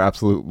know, in their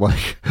absolute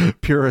like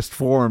purest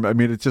form. I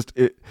mean,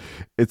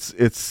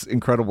 it's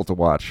incredible to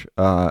watch.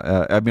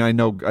 I mean, I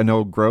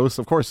know gross,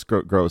 of course,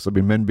 gross. I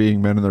mean, men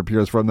being men in their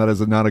purest form, that is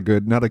not a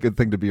good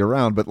thing to be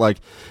around. But like,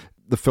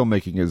 the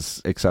filmmaking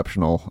is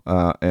exceptional,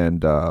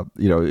 and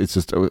you know, it's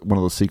just one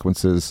of those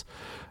sequences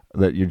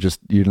that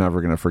you're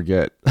never going to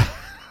forget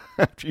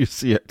after you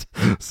see it.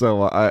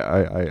 So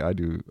I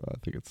do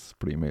think it's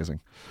pretty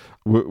amazing.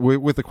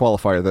 With the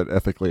qualifier that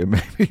ethically it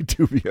may be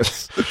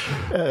dubious.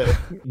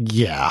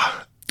 Yeah.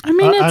 I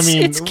mean,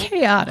 it's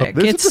chaotic.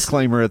 There's a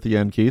disclaimer at the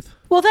end, Keith.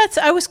 Well,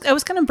 I was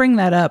going to bring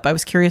that up. I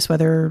was curious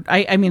whether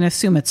I mean,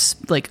 assume it's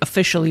like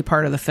officially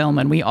part of the film,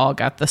 and we all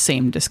got the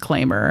same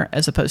disclaimer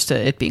as opposed to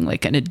it being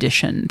like an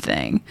addition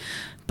thing.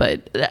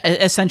 But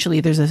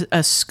essentially, there's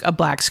a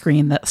black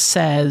screen that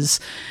says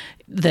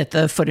that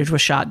the footage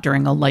was shot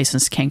during a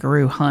licensed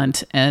kangaroo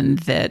hunt, and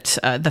that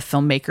the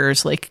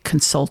filmmakers like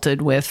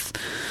consulted with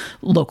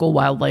local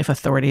wildlife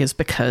authorities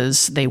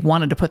because they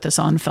wanted to put this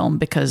on film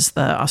because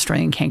the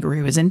Australian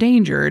kangaroo is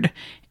endangered.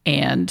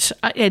 And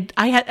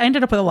I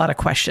ended up with a lot of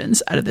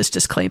questions out of this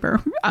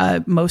disclaimer.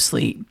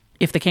 Mostly,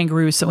 if the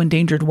kangaroo is so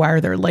endangered, why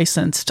are there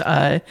licensed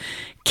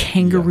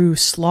kangaroo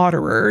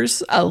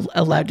slaughterers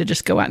allowed to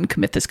just go out and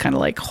commit this kind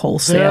of like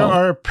wholesale? There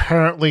are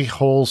apparently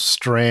whole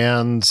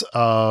strands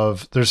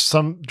there's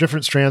some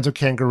different strands of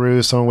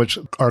kangaroos, some of which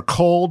are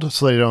cold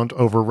so they don't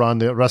overrun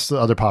the rest of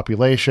the other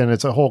population.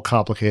 It's a whole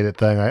complicated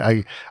thing.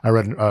 I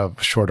read a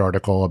short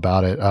article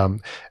about it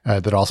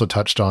that also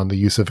touched on the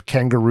use of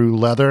kangaroo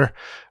leather,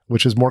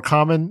 which is more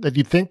common than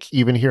you'd think,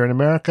 even here in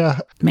America.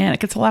 Man,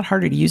 it gets a lot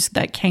harder to use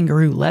that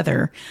kangaroo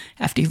leather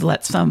after you've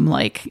let some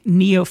like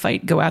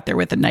neophyte go out there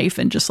with a knife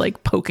and just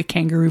like poke a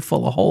kangaroo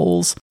full of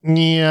holes.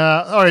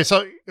 Yeah. All right.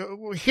 So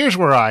here's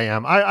where I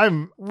am.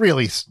 I'm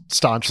really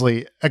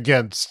staunchly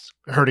against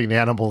hurting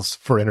animals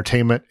for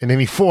entertainment in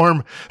any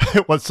form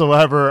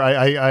whatsoever.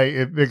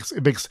 It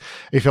makes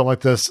a film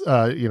like this,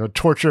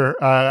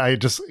 torture. I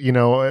just,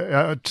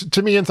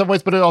 to me in some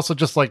ways, but it also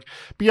just like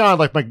beyond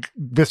like my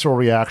visceral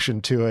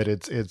reaction to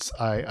it.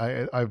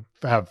 I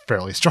have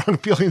fairly strong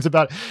feelings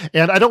about it.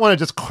 And I don't want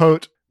to just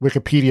quote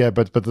Wikipedia,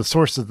 but the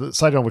source of the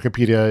site on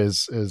Wikipedia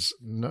is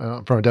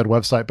from a dead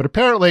website. But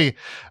apparently,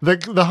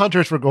 the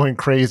hunters were going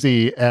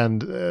crazy,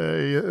 and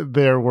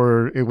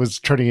it was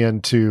turning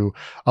into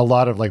a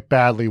lot of like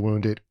badly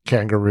wounded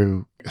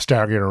kangaroo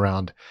staggering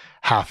around,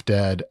 half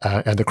dead,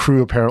 and the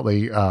crew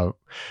apparently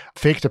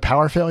faked a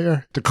power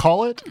failure to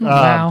call it.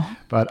 Wow!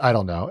 But I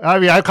don't know. I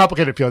mean, I have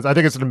complicated feelings. I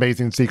think it's an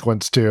amazing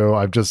sequence too.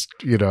 I've just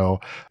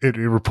it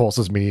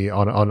repulses me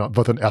on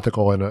both an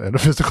ethical and a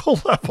physical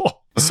level.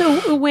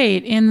 So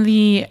wait,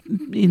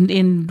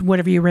 in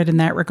whatever you read in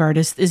that regard,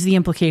 is the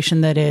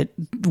implication that it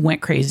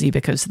went crazy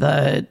because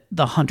the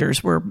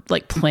hunters were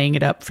like playing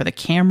it up for the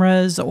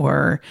cameras,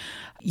 or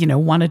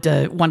wanted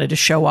to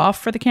show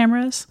off for the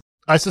cameras?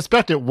 I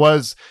suspect it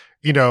was,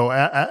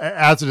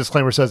 as the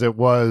disclaimer says, it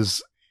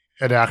was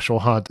an actual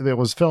hunt that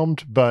was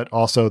filmed, but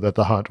also that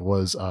the hunt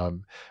was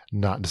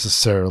not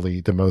necessarily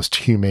the most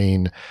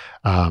humane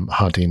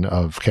hunting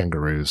of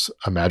kangaroos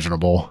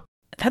imaginable.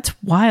 That's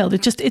wild.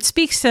 It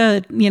speaks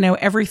to,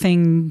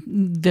 everything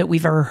that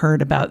we've ever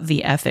heard about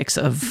the ethics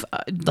of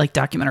like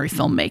documentary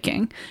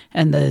filmmaking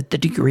and the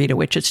degree to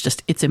which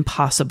it's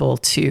impossible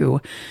to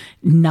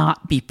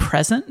not be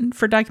present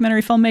for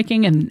documentary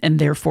filmmaking and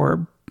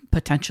therefore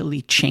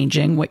potentially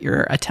changing what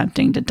you're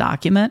attempting to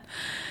document.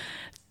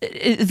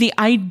 The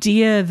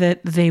idea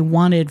that they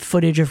wanted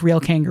footage of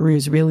real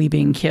kangaroos really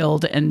being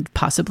killed and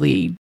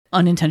possibly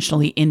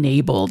unintentionally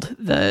enabled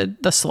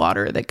the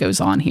slaughter that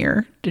goes on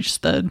here.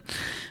 Just the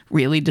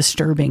really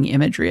disturbing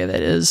imagery of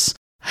it is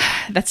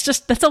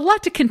that's a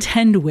lot to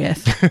contend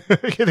with.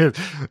 It is.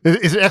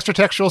 Is it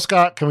extra-textual,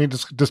 Scott? Can we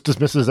just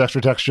dismiss it as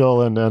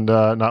extra-textual and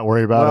not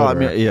worry about it? I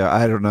mean, yeah,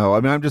 I don't know.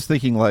 I mean, I'm just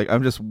thinking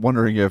I'm just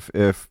wondering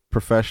if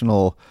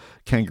professional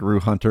kangaroo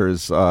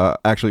hunters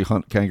actually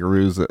hunt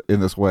kangaroos in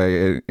this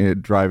way,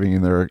 driving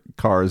in their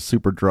cars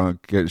super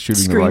drunk,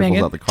 shooting the rifles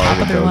out the car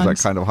windows. Is that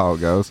kind of how it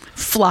goes?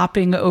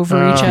 Flopping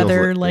over each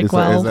other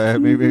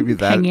maybe we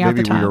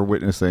are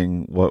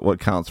witnessing what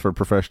counts for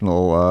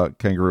professional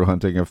kangaroo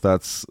hunting, if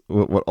that's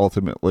what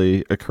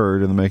ultimately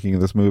occurred in the making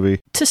of this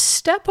movie. To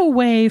step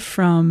away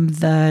from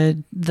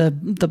the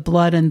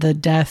blood and the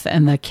death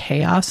and the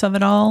chaos of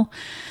it all,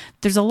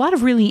 there's a lot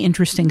of really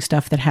interesting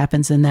stuff that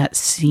happens in that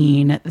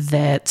scene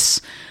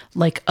that's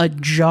like a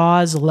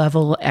Jaws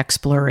level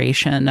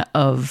exploration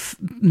of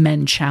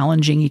men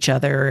challenging each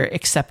other,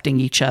 accepting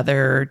each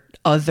other,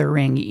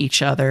 othering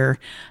each other,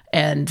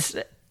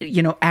 and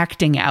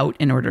acting out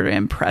in order to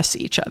impress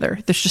each other.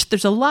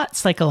 There's a lot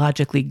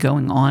psychologically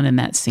going on in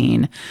that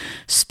scene,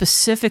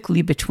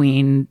 specifically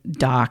between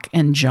Doc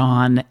and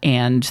John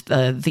and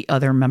the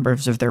other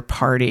members of their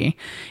party,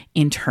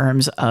 in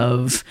terms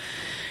of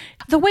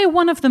The way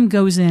one of them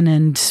goes in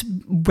and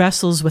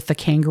wrestles with the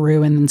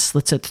kangaroo and then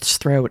slits its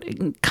throat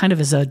kind of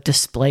is a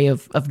display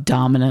of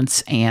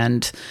dominance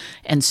and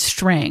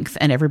strength,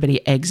 and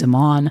everybody eggs him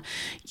on.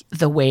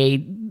 The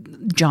way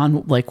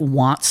John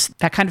wants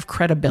that kind of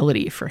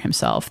credibility for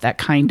himself, that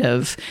kind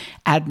of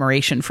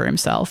admiration for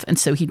himself. And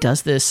so he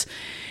does this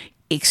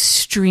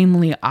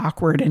extremely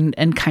awkward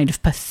and kind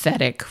of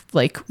pathetic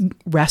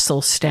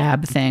wrestle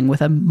stab thing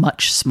with a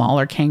much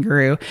smaller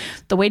kangaroo.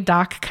 The way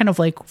Doc kind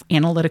of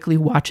analytically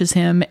watches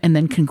him and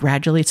then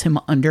congratulates him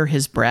under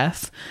his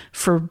breath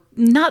for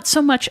not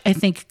so much, I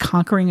think,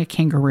 conquering a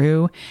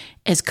kangaroo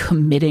as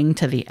committing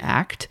to the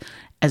act,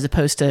 as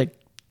opposed to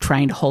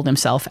trying to hold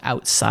himself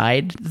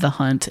outside the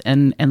hunt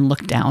and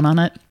look down on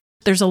it.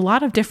 There's a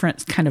lot of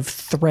different kind of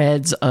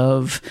threads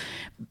of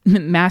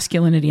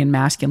masculinity and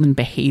masculine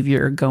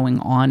behavior going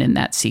on in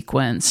that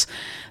sequence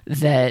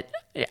that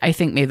I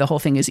think made the whole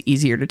thing is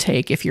easier to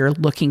take if you're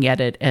looking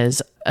at it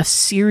as a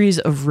series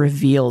of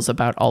reveals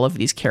about all of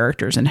these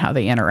characters and how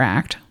they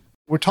interact.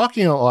 We're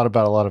talking a lot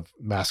about a lot of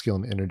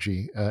masculine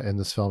energy in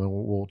this film, and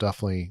we'll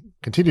definitely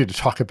continue to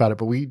talk about it,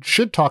 but we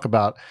should talk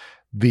about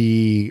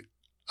the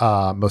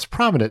most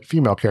prominent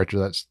female character.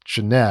 That's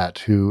Jeanette,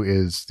 who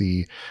is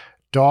the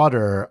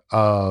daughter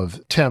of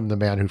Tim, the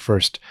man who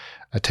first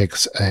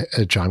takes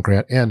John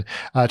Grant in.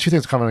 Two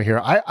things coming on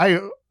here. I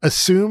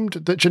assumed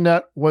that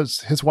Jeanette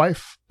was his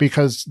wife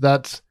because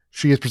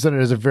she is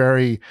presented as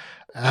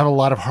have a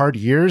lot of hard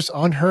years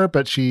on her,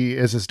 but she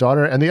is his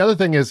daughter. And the other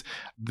thing is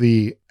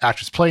the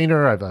actress playing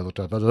her. I've looked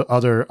at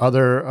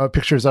other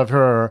pictures of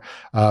her.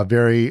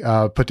 Very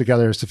put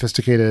together,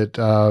 sophisticated,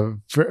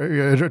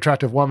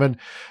 attractive woman.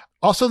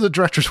 Also, the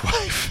director's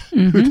wife,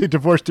 who they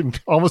divorced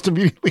almost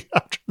immediately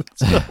after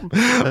this film.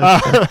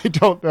 I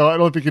don't know. I don't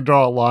know if you can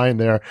draw a line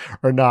there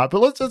or not.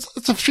 But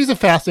she's a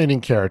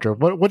fascinating character.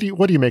 What do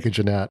you make of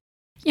Jeanette?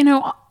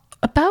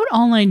 About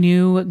all I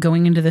knew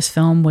going into this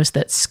film was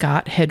that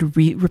Scott had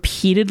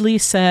repeatedly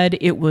said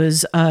it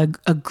was a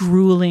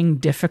grueling,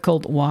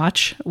 difficult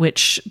watch,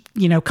 which,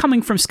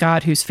 coming from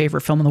Scott, whose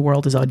favorite film in the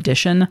world is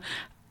Audition,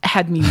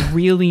 had me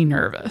really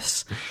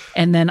nervous.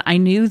 And then I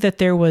knew that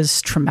there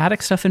was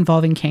traumatic stuff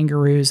involving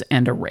kangaroos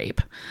and a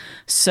rape.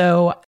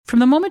 So from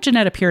the moment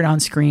Jeanette appeared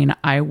on screen,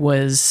 I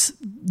was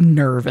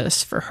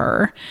nervous for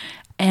her.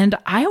 And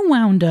I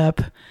wound up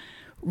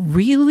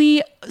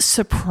really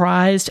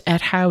surprised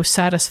at how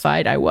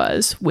satisfied I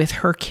was with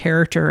her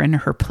character and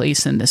her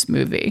place in this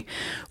movie,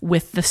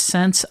 with the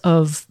sense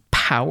of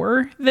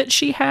power that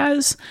she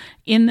has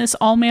in this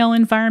all-male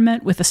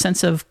environment, with a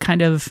sense of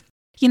kind of,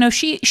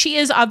 she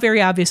is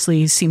very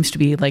obviously seems to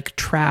be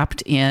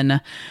trapped in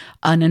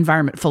an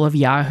environment full of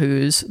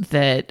yahoos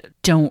that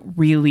don't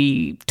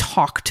really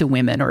talk to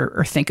women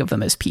or think of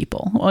them as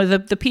people. Well,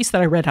 the piece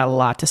that I read had a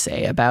lot to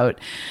say about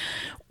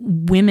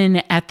women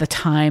at the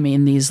time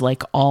in these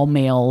all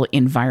male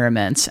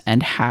environments,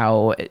 and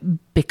how,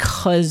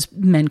 because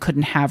men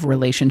couldn't have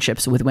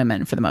relationships with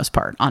women for the most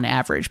part on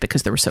average,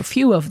 because there were so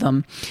few of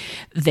them,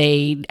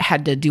 they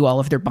had to do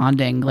all of their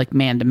bonding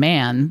man to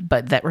man,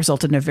 but that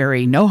resulted in a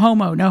very no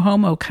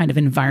homo kind of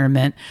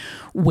environment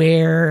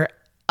where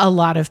a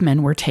lot of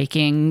men were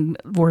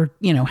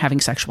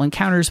having sexual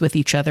encounters with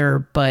each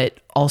other, but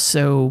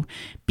also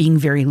being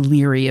very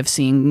leery of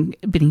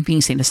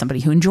being seen as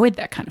somebody who enjoyed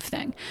that kind of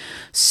thing.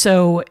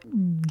 So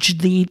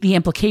the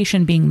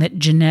implication being that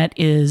Jeanette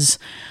is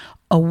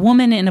a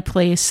woman in a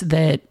place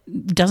that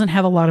doesn't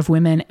have a lot of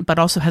women, but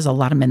also has a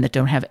lot of men that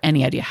don't have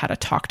any idea how to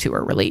talk to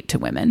or relate to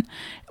women,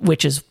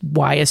 which is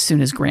why as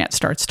soon as Grant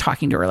starts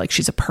talking to her like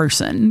she's a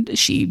person,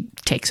 she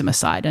takes him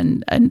aside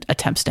and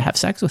attempts to have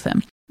sex with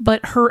him.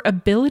 But her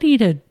ability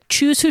to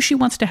choose who she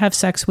wants to have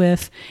sex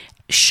with,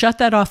 shut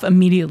that off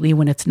immediately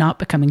when it's not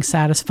becoming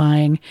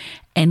satisfying,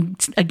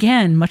 and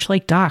again, much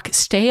like Doc,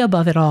 stay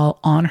above it all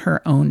on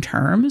her own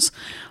terms,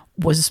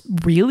 was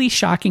really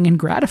shocking and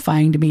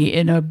gratifying to me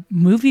in a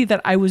movie that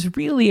I was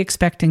really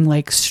expecting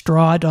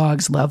Straw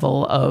Dogs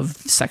level of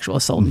sexual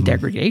assault and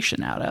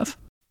degradation out of.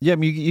 Yeah, I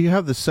mean, you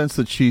have the sense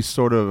that she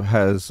sort of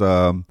has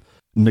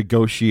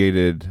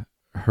negotiated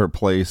her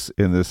place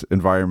in this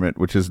environment,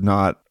 which is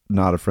not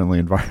a friendly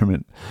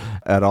environment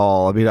at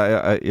all. I mean,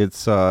 it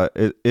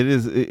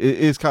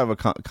is kind of a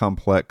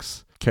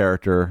complex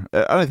character.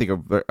 I don't think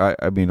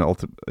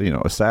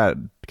a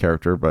sad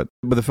character, but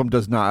the film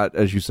does not,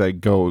 as you say,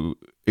 go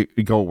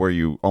where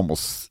you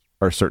almost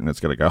are certain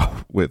it's going to go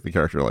with the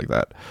character like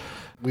that.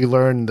 We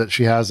learned that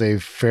she has a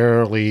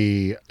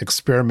fairly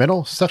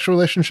experimental sexual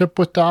relationship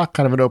with Doc,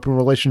 kind of an open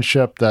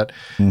relationship that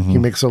he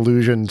makes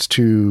allusions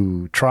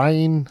to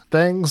trying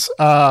things,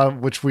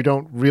 which we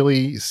don't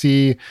really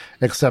see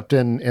except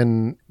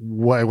in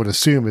what I would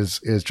assume is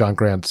John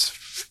Grant's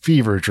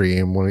fever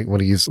dream when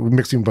he's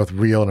mixing both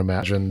real and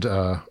imagined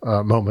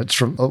moments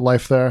from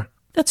life there.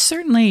 That's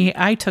certainly,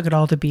 I took it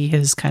all to be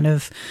his kind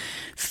of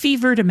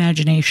fevered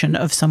imagination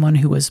of someone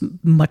who was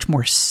much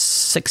more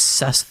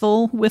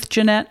successful with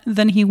Jeanette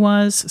than he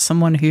was,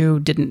 someone who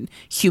didn't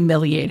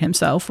humiliate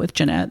himself with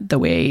Jeanette the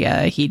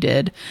way he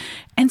did.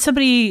 And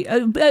somebody,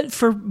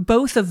 for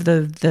both of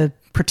the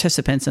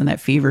participants in that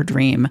fever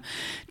dream,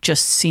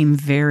 just seem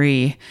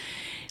very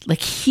like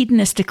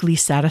hedonistically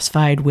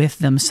satisfied with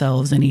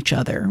themselves and each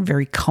other,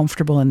 very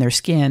comfortable in their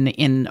skin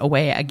in a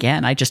way,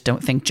 again, I just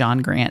don't think John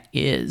Grant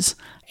is.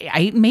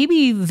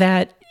 Maybe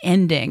that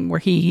ending where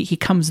he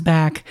comes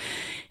back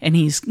and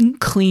he's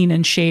clean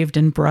and shaved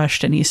and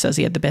brushed and he says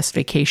he had the best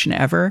vacation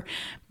ever.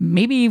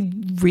 Maybe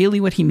really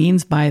what he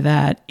means by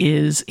that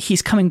is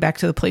he's coming back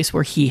to the place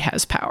where he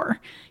has power.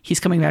 He's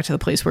coming back to the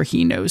place where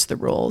he knows the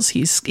rules.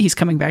 He's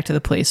coming back to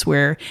the place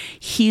where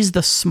he's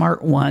the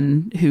smart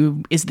one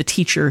who is the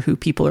teacher who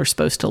people are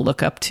supposed to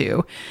look up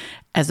to,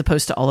 as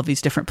opposed to all of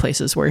these different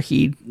places where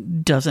he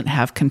doesn't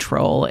have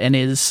control and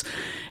is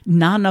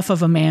not enough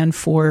of a man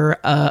for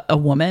a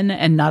woman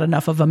and not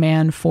enough of a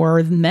man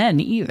for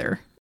men either.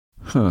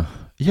 Huh.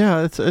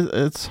 Yeah, it's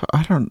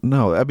I don't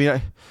know. I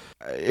mean,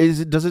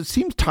 does it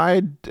seem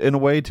tied in a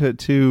way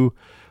to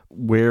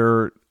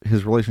where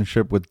his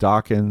relationship with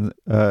Doc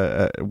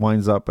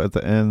winds up at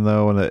the end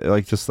though, and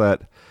like just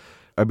that,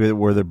 I mean,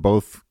 where they're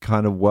both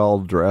kind of well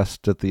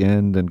dressed at the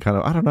end and kind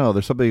of, I don't know,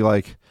 there's something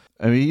like,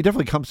 I mean, he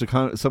definitely comes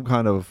to some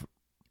kind of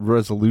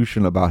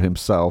resolution about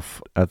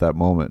himself at that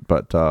moment,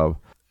 but I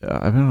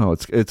don't know,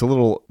 it's a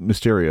little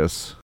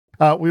mysterious.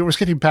 We were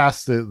skipping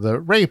past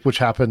the rape, which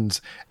happens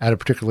at a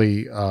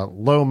particularly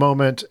low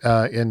moment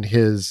in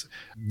his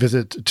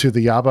visit to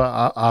the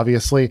Yaba,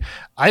 obviously.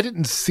 I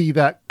didn't see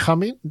that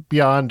coming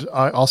beyond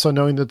also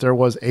knowing that there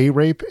was a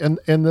rape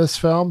in this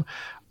film.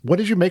 What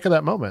did you make of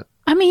that moment?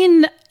 I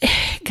mean,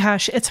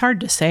 gosh, it's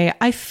hard to say.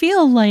 I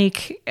feel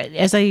like,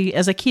 as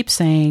I keep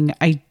saying,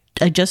 I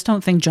just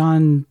don't think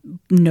John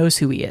knows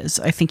who he is.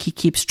 I think he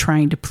keeps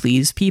trying to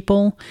please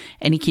people,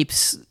 and he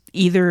keeps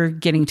either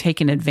getting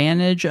taken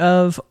advantage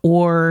of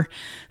or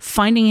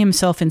finding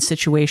himself in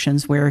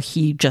situations where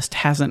he just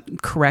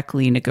hasn't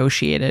correctly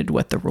negotiated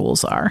what the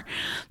rules are.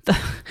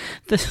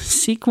 The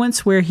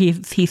sequence where he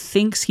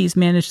thinks he's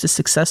managed to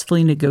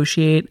successfully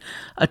negotiate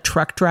a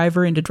truck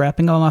driver into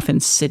dropping him off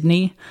in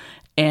Sydney,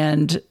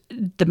 and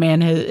the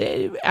man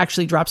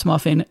actually drops him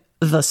off in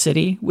the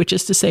city, which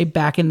is to say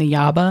back in the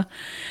Yaba,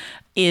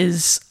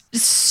 is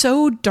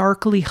so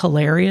darkly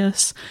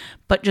hilarious,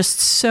 but just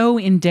so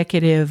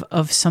indicative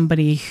of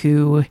somebody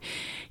who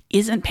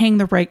isn't paying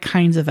the right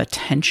kinds of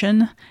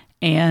attention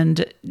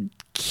and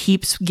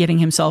keeps getting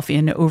himself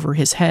in over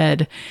his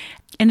head,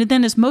 and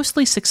then is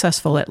mostly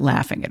successful at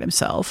laughing at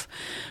himself.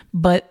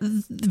 But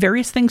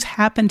various things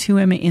happen to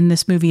him in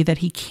this movie that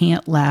he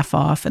can't laugh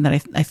off, and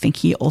that I think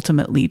he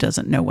ultimately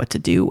doesn't know what to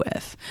do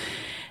with.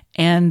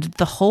 And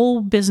the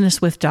whole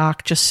business with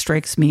Doc just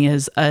strikes me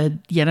as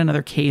yet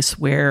another case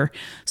where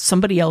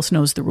somebody else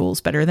knows the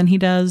rules better than he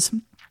does.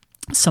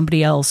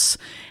 Somebody else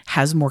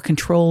has more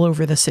control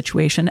over the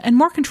situation and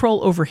more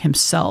control over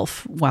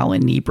himself while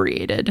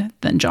inebriated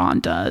than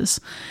John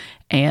does.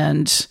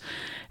 And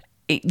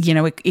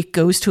it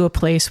goes to a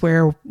place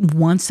where,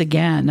 once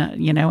again,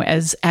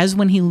 as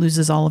when he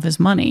loses all of his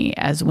money,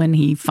 as when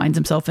he finds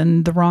himself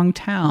in the wrong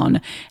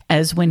town,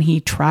 as when he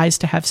tries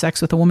to have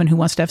sex with a woman who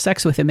wants to have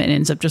sex with him and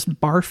ends up just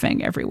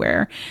barfing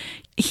everywhere.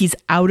 He's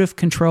out of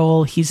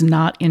control. He's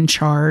not in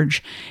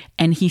charge,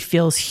 and he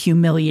feels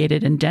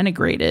humiliated and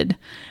denigrated.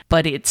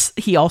 But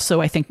he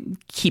also, I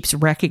think, keeps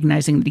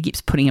recognizing that he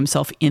keeps putting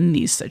himself in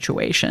these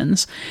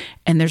situations.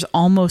 And there's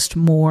almost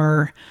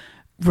more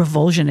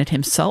revulsion at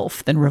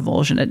himself than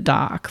revulsion at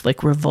Doc,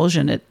 like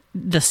revulsion at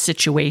the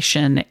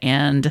situation.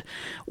 And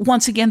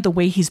once again, the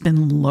way he's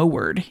been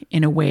lowered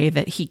in a way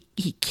that he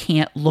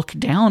can't look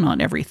down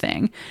on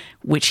everything,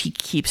 which he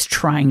keeps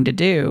trying to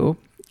do.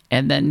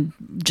 And then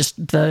just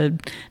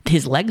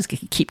his legs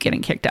keep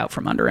getting kicked out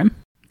from under him.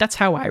 That's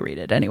how I read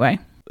it anyway.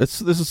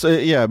 This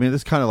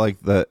is kind of like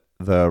the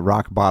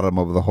rock bottom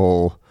of the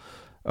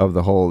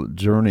whole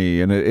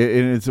journey, and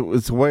it's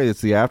a way,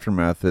 it's the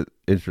aftermath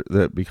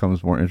that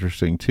becomes more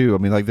interesting too. I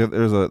mean, like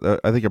there's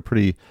I think a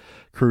pretty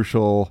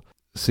crucial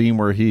scene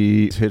where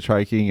he's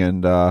hitchhiking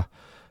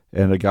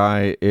and a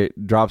guy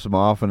drops him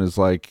off and is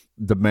like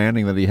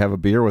demanding that he have a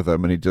beer with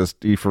him, and he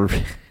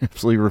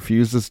absolutely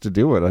refuses to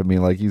do it. I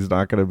mean, like, he's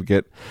not going to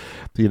get,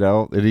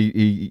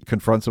 he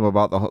confronts him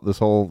about this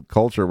whole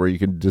culture where you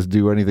can just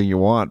do anything you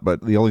want,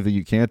 but the only thing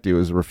you can't do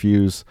is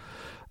refuse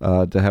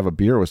to have a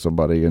beer with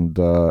somebody. And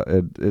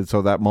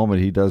so that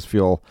moment he does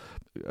feel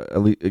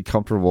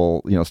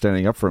comfortable,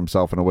 standing up for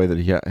himself in a way that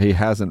he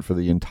hasn't for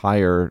the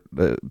entire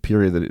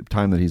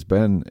time that he's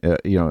been,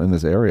 in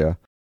this area.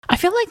 I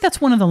feel like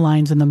that's one of the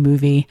lines in the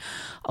movie,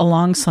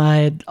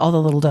 alongside All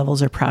the Little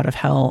Devils Are Proud of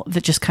Hell,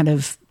 that just kind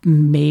of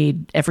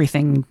made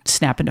everything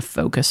snap into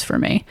focus for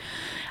me.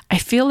 I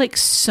feel like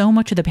so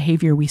much of the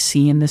behavior we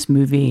see in this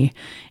movie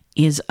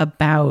is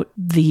about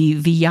the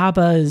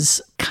Yabas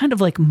kind of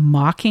like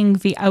mocking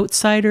the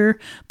outsider,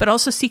 but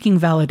also seeking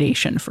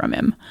validation from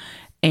him.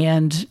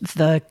 and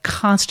the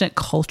constant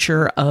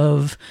culture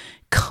of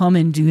come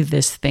and do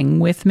this thing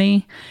with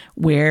me,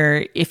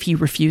 where if he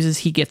refuses,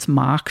 he gets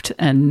mocked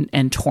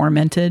and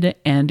tormented.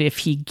 And if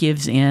he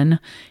gives in,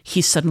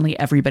 he's suddenly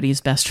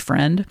everybody's best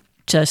friend.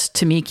 Just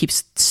to me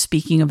keeps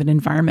speaking of an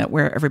environment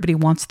where everybody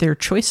wants their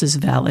choices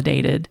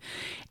validated.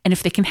 And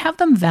if they can have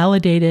them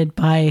validated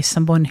by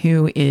someone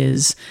who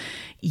is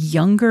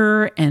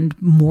younger and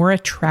more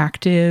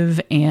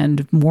attractive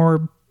and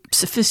more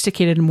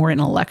sophisticated and more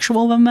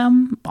intellectual than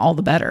them, all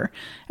the better.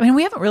 I mean,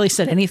 we haven't really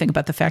said anything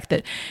about the fact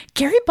that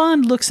Gary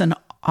Bond looks an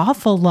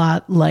awful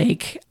lot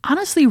like,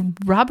 honestly,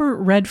 Robert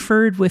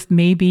Redford with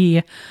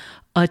maybe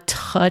a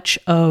touch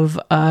of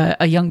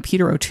a young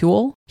Peter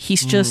O'Toole.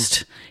 He's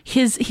just, he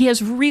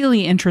has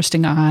really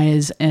interesting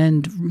eyes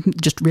and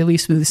just really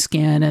smooth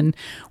skin. And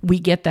we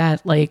get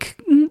that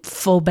like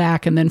full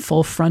back and then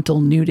full frontal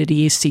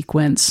nudity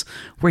sequence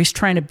where he's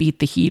trying to beat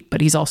the heat,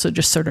 but he's also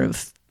just sort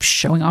of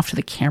showing off to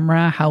the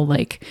camera how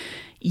like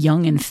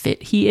young and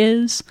fit he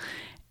is.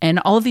 And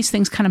all of these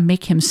things kind of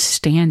make him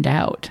stand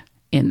out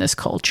in this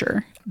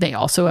culture. They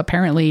also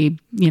apparently,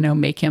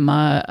 make him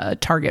a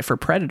target for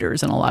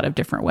predators in a lot of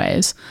different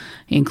ways,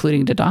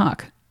 including to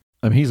Doc.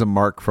 I mean, he's a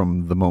mark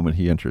from the moment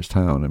he enters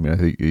town. I mean, I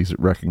think he's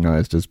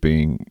recognized as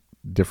being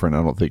different.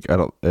 I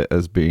don't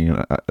as being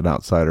an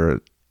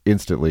outsider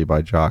instantly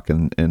by Jock,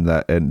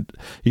 and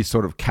he's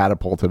sort of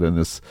catapulted in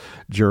this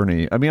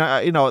journey. I mean,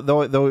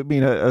 though I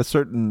mean, at a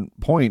certain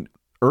point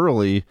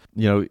early,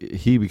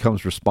 he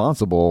becomes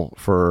responsible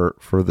for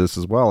this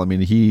as well. I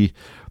mean,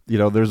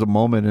 there's a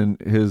moment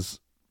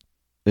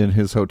in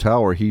his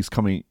hotel where he's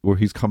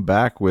come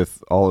back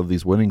with all of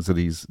these winnings that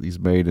he's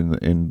made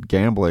in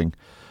gambling,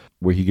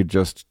 where he could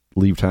just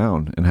leave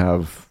town and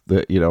have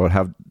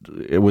have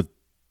it with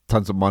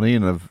tons of money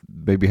and have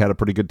maybe had a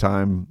pretty good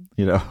time,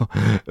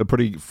 a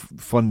pretty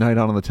fun night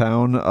out on the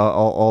town,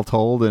 all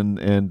told, and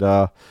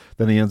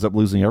then he ends up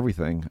losing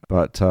everything.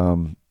 But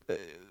the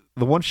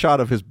one shot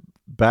of his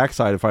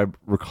backside, if I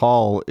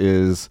recall,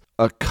 is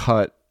a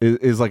cut,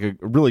 is like a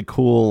really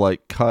cool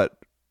like cut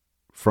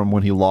from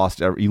when he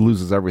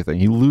loses everything.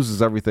 He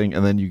loses everything,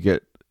 and then you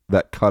get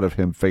that cut of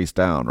him face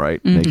down,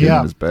 right, naked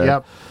in his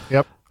bed.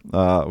 Yep.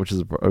 Which I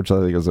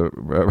think is a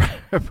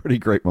pretty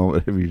great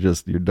moment.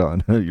 If you're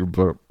done,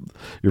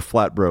 you're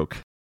flat broke.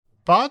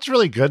 Bond's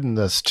really good in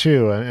this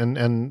too, and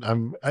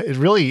it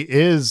really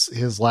is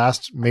his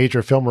last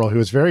major film role. He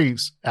was very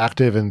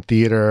active in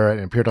theater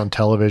and appeared on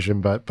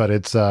television, but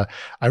it's I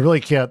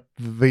really can't,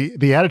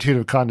 the attitude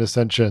of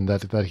condescension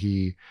that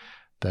he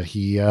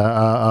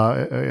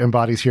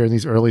embodies here in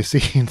these early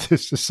scenes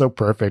is just so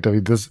perfect. I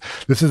mean, this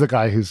is a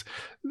guy who's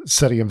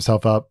setting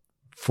himself up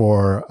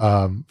for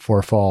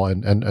fall,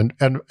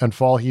 and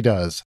fall he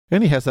does.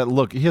 And he has that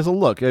look. He has a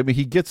look. I mean,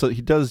 he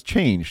does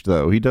change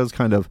though. He does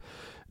kind of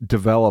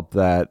develop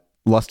that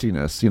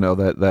lustiness,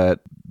 that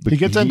he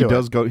gets into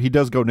it. He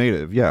does go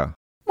native. Yeah.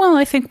 Well,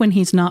 I think when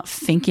he's not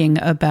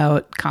thinking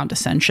about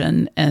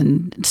condescension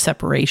and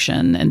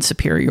separation and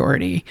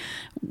superiority,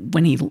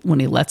 when he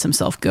lets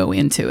himself go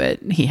into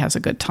it, he has a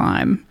good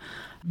time.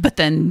 But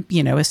then,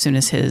 as soon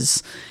as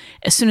his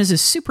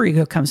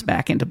superego comes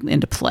back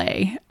into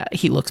play,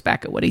 he looks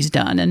back at what he's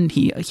done, and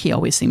he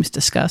always seems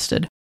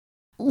disgusted.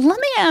 Let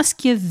me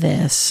ask you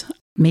this.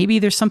 Maybe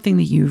there's something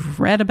that you've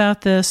read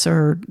about this,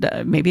 or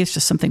maybe it's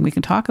just something we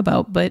can talk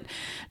about, but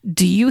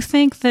do you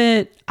think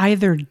that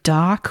either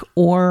Doc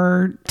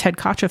or Ted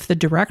Kotcheff, the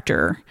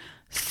director,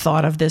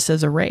 thought of this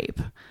as a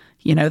rape?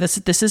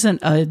 This isn't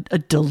a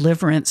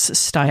Deliverance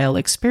style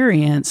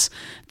experience.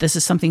 This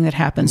is something that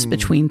happens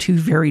between two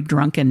very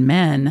drunken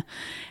men.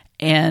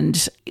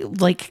 And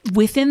like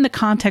within the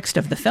context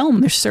of the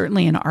film, there's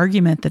certainly an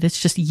argument that it's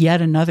just yet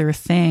another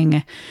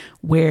thing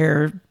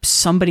where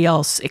somebody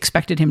else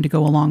expected him to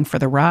go along for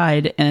the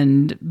ride.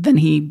 And then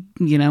he,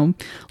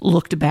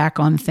 looked back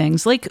on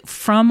things like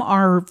from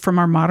our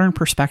modern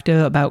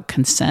perspective about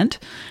consent,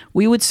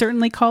 we would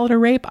certainly call it a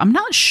rape. I'm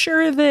not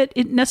sure that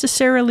it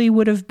necessarily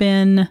would have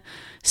been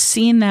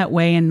seen that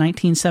way in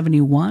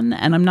 1971.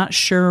 And I'm not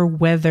sure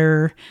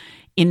whether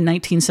in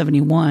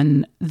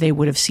 1971, they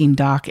would have seen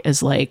Doc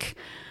as like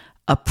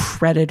a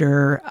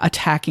predator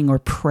attacking or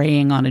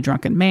preying on a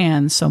drunken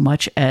man so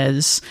much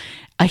as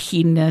a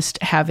hedonist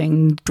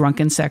having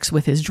drunken sex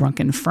with his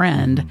drunken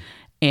friend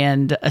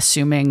and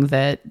assuming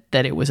that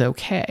it was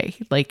okay.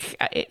 Like,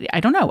 I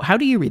don't know. How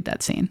do you read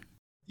that scene?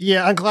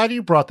 Yeah, I'm glad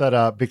you brought that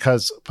up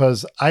because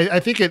I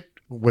think it,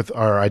 with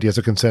our ideas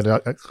of consent,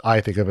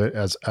 I think of it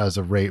as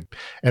a rape.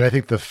 And I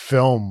think the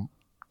film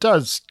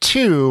does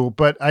too,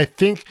 but I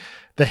think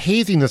the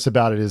haziness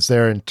about it is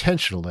there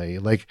intentionally.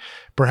 Like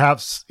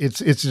perhaps it's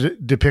to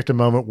depict a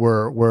moment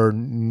where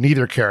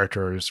neither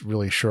character is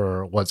really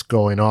sure what's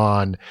going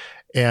on,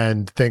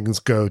 and things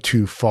go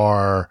too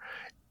far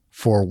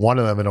for one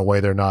of them in a way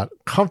they're not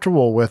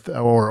comfortable with,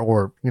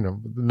 or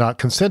not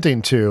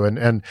consenting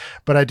to.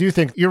 But I do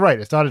think you're right.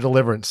 It's not a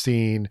Deliverance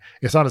scene.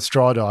 It's not a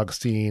straw dog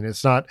scene.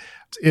 It's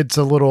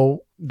a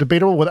little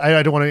debatable.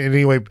 I don't want to in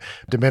any way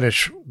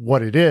diminish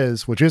what it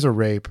is, which is a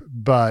rape,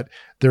 but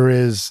there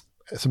is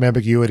some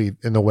ambiguity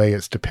in the way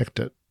it's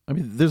depicted. I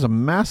mean, there's a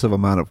massive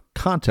amount of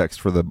context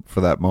for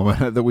that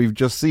moment that we've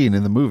just seen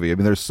in the movie. I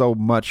mean, there's so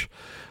much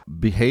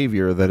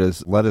behavior that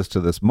has led us to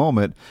this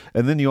moment,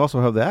 and then you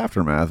also have the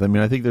aftermath. I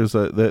mean, I think there's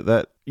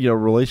that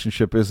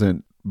relationship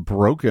isn't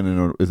broken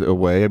in a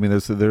way. I mean,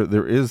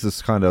 there is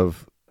this kind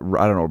of,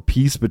 I don't know,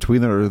 peace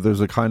between them, or there's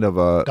a kind of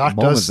a Doc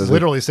moment does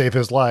literally save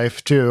his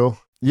life too.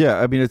 Yeah,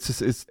 I mean,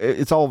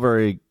 it's all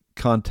very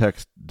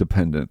context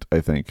dependent,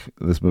 I think,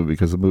 this movie,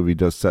 because the movie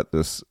does set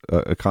this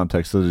a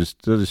context that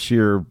is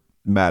sheer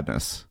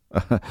madness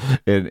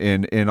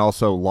and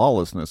also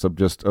lawlessness of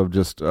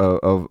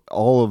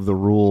all of the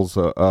rules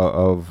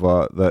of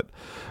that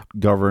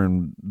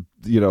govern,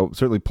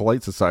 certainly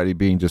polite society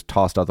being just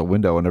tossed out the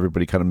window, and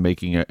everybody kind of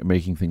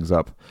making things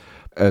up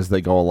as they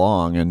go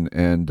along,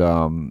 and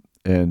so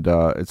it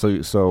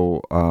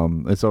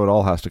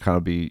all has to kind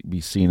of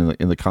be seen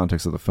in the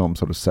context of the film,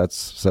 sort of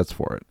sets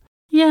for it.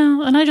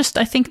 Yeah, and I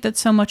think that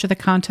so much of the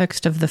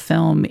context of the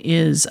film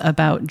is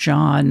about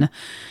John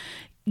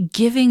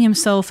giving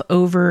himself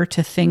over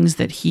to things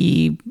that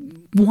he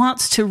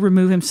wants to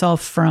remove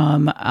himself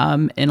from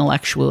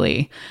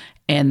intellectually,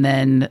 and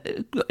then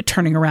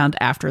turning around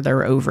after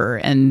they're over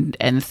and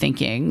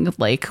thinking,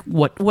 like,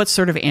 what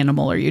sort of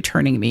animal are you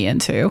turning me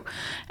into?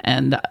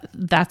 And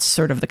that's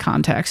sort of the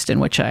context in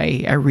which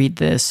I read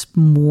this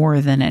more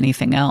than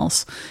anything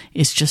else,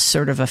 is just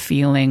sort of a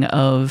feeling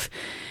of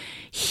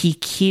he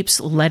keeps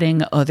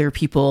letting other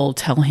people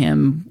tell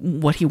him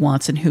what he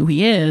wants and who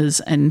he is,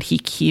 and he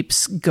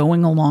keeps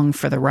going along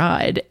for the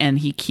ride, and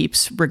he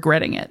keeps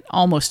regretting it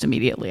almost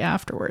immediately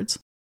afterwards.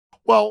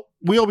 Well,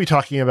 we'll be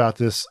talking about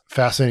this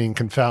fascinating,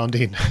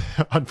 confounding,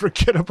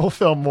 unforgettable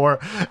film more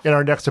in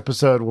our next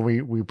episode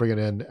when we bring it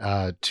in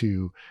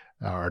to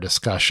our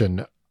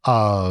discussion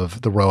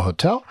of the Royal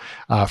Hotel.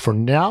 For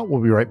now,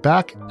 we'll be right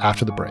back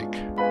after the break.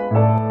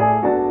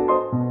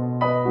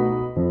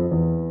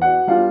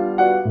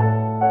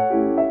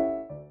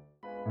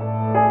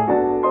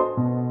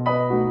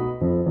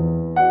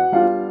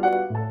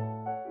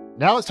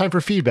 Now it's time for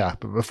feedback,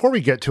 but before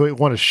we get to it, I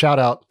want to shout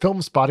out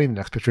Film Spotting, the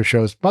Next Picture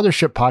Show's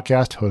mothership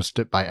podcast,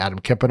 hosted by Adam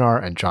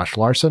Kempenaar and Josh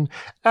Larson.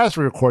 As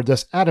we record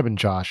this, Adam and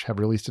Josh have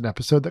released an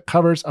episode that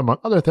covers, among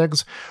other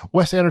things,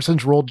 Wes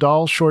Anderson's Roald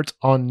Dahl shorts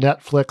on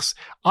Netflix.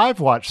 I've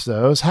watched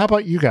those. How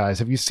about you guys?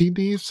 Have you seen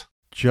these?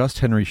 Just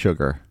Henry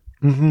Sugar.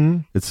 Mm-hmm.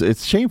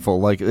 It's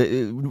shameful. Like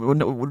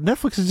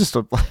Netflix is just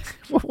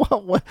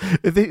what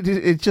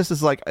it just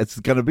is like, it's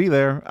gonna be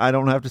there. I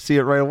don't have to see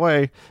it right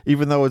away,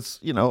 even though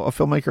it's a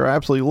filmmaker I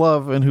absolutely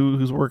love and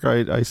whose work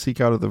I seek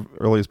out at the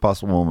earliest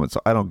possible moment.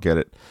 So I don't get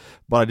it.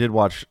 But I did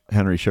watch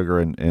Henry Sugar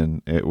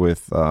and it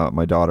with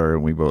my daughter,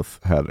 and we both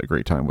had a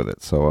great time with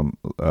it. So I'm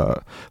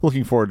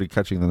looking forward to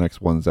catching the next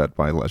ones at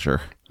my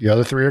leisure. The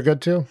other three are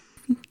good too.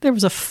 There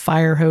was a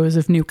fire hose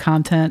of new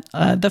content.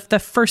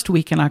 The first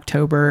week in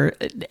October,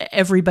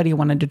 everybody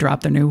wanted to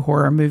drop their new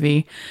horror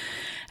movie,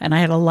 and I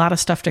had a lot of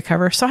stuff to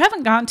cover, so I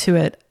haven't gotten to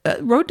it.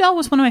 Roald Dahl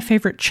was one of my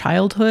favorite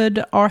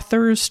childhood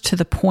authors, to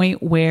the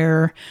point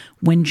where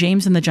when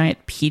James and the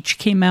Giant Peach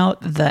came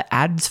out, the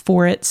ads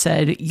for it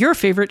said, "Your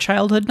favorite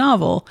childhood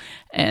novel."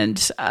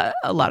 And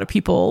a lot of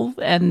people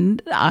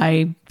and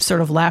I sort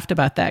of laughed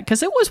about that,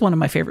 because it was one of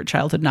my favorite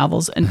childhood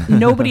novels, and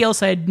nobody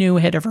else I knew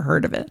had ever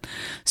heard of it.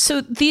 So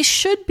these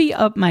should be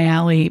up my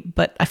alley,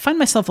 but I find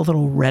myself a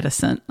little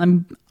reticent.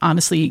 I'm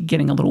honestly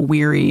getting a little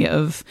weary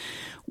of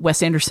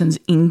Wes Anderson's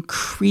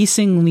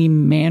increasingly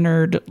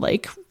mannered,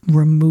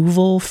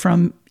 removal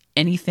from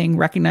anything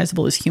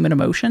recognizable as human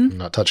emotion. I'm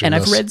not touching and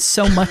this. I've read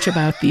so much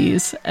about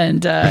these,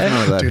 and do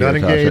not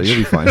engage. You'll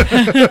be fine.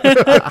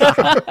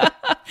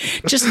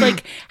 Just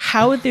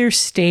how they're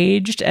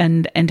staged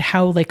and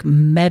how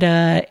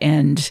meta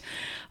and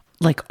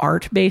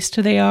art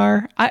based they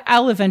are.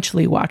 I'll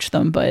eventually watch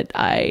them, but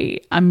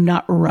I'm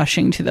not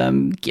rushing to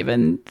them,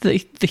 given the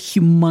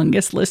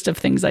humongous list of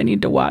things I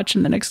need to watch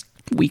in the next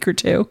week or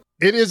two.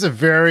 It is a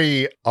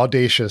very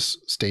audacious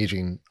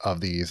staging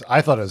of these.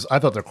 I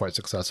thought they're quite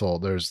successful.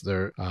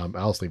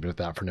 I'll just leave it at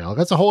that for now.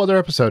 That's a whole other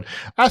episode.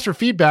 As for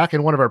feedback,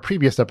 in one of our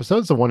previous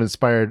episodes, the one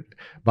inspired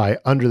by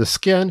Under the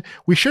Skin,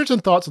 we shared some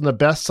thoughts on the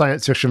best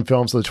science fiction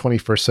films of the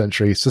 21st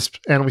century,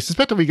 and we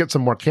suspected we get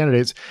some more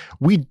candidates.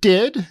 We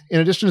did.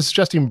 In addition to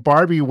suggesting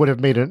Barbie would have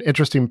made an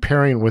interesting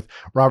pairing with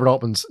Robert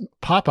Altman's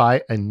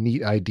Popeye, a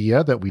neat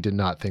idea that we did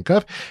not think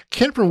of.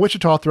 Ken from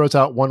Wichita throws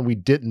out one we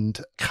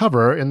didn't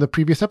cover in the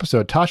previous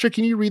episode. Tasha,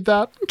 can you read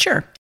that?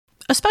 Sure.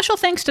 A special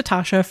thanks to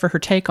Tasha for her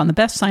take on the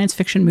best science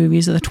fiction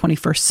movies of the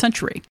 21st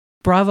century.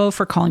 Bravo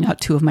for calling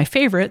out two of my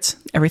favorites,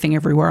 Everything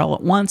Everywhere All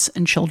at Once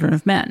and Children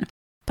of Men.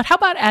 But how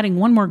about adding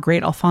one more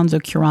great Alfonso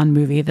Cuarón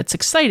movie that's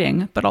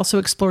exciting, but also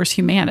explores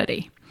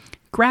humanity?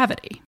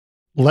 Gravity.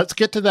 Let's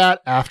get to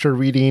that after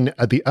reading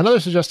another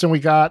suggestion we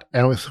got,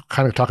 and we'll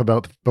kind of talk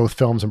about both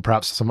films and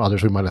perhaps some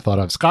others we might have thought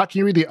of. Scott, can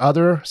you read the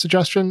other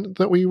suggestion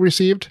that we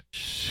received?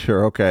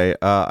 Sure, okay.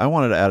 I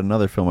wanted to add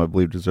another film I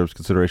believe deserves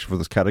consideration for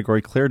this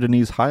category, Claire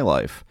Denis' High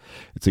Life.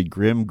 It's a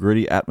grim,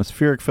 gritty,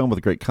 atmospheric film with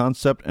a great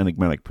concept,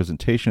 enigmatic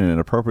presentation, and an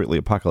appropriately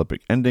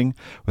apocalyptic ending,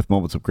 with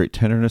moments of great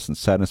tenderness and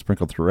sadness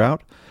sprinkled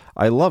throughout.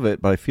 I love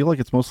it, but I feel like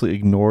it's mostly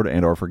ignored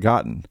and or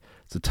forgotten.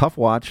 It's a tough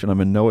watch, and I'm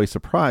in no way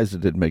surprised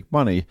it didn't make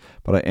money,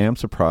 but I am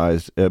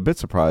a bit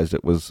surprised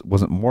it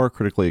wasn't more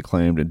critically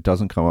acclaimed and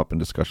doesn't come up in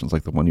discussions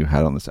like the one you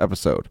had on this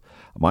episode.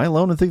 Am I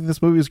alone in thinking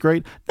this movie is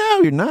great?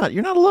 No, you're not.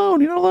 You're not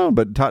alone. You're not alone.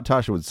 But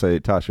Tasha would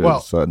say Tasha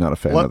is not a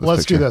fan of this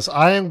Let's picture. do this.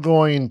 I am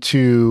going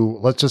to,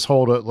 let's just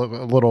hold a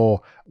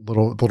little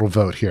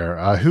vote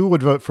here. Who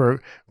would vote for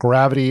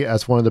Gravity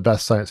as one of the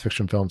best science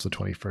fiction films of the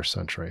 21st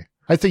century?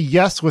 I'd say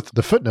yes with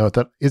the footnote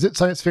that, is it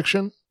science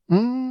fiction?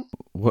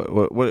 What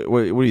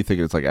do you think?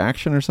 It's like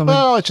action or something?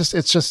 Well, it's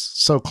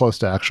just so close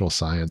to actual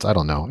science. I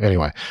don't know.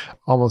 Anyway,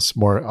 almost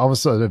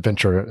an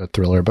adventure, a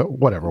thriller, but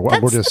whatever.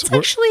 That's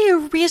actually a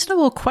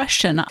reasonable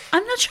question.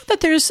 I'm not sure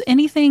that there's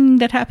anything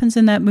that happens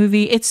in that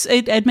movie.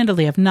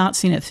 Admittedly, I've not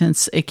seen it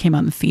since it came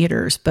out in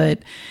theaters, but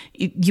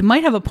you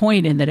might have a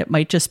point in that it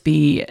might just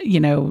be,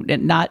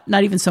 not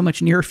even so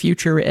much near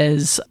future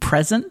as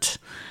present,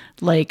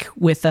 like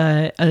with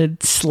a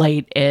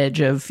slight edge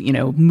of,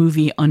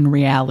 movie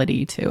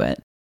unreality to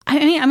it.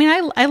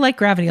 I like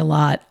Gravity a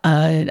lot.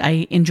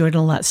 I enjoyed it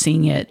a lot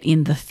seeing it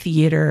in the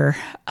theater.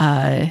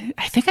 I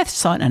think I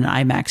saw it in an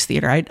IMAX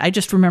theater. I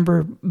just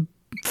remember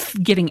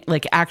getting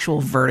like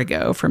actual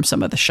vertigo from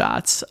some of the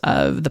shots,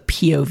 of the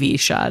POV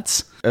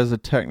shots. As a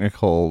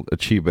technical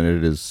achievement,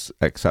 it is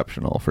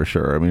exceptional for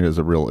sure. I mean, it is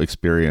a real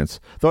experience.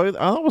 Though I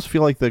almost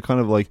feel like the kind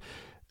of like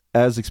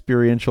as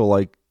experiential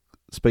like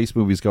space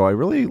movies go, I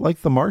really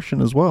like The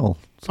Martian as well.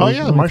 So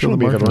The Martian would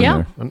be a good one.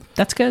 Yeah,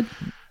 that's good.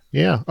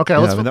 Yeah. Okay.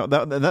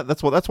 Yeah,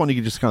 that's one you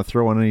can just kind of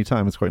throw on any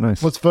time. It's quite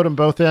nice. Let's vote them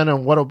both in.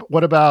 And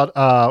what about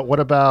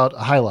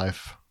High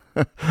Life?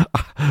 Do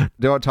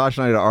you want Tasha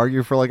and I to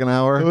argue for like an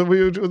hour?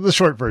 The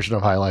short version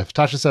of High Life.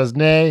 Tasha says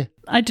nay.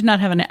 I did not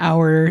have an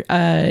hour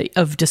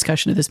of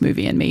discussion of this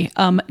movie in me.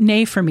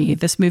 Nay for me.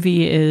 This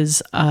movie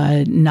is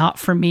not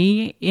for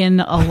me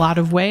in a lot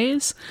of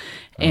ways.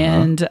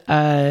 And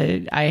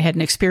I had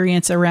an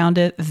experience around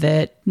it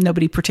that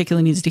nobody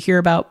particularly needs to hear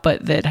about,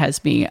 but that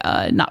has me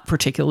not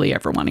particularly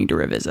ever wanting to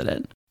revisit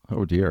it.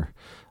 Oh, dear.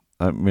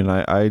 I mean,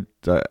 I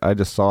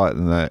just saw it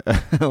and I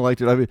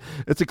liked it. I mean,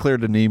 it's a Claire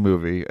Denis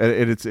movie,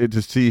 and it's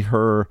to see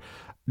her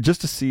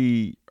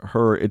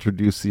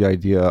introduce the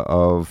idea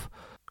of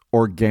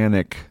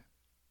organic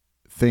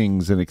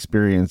things and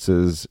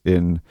experiences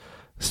in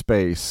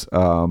space.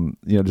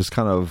 Just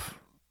kind of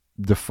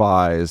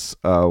defies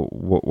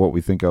what we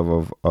think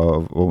of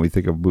when we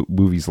think of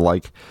movies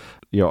like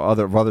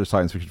other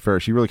science fiction fare.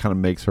 She really kind of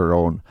makes her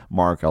own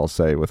mark, I'll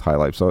say, with High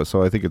Life.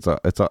 So I think it's a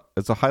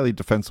highly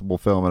defensible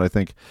film, and I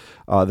think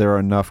there are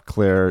enough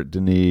Claire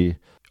Denis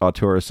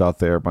tourists out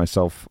there,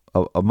 myself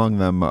among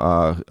them,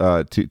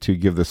 to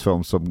give this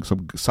film some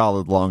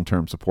solid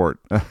long-term support,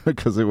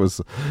 because it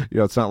was,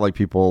 it's not like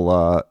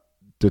people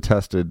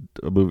detested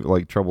a movie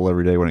like Trouble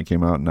Every Day when it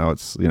came out, and now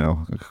it's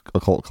a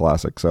cult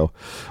classic. So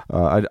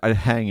I'd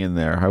hang in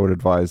there. I would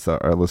advise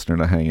our listener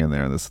to hang in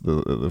there.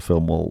 The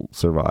film will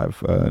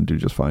survive and do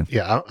just fine.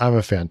 Yeah, I'm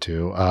a fan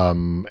too.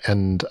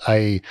 And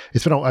my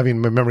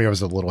memory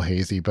was a little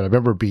hazy, but I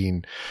remember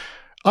being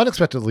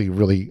unexpectedly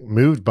really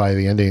moved by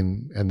the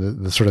ending and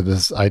the sort of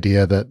this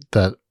idea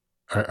that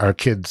our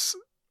kids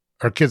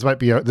might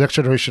be, the next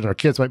generation, our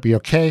kids might be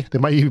okay. They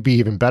might be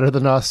even better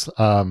than us.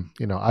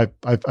 I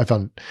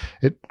found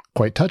it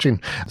quite touching.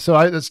 So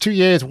it's 2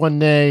 yeas, 1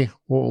 nay.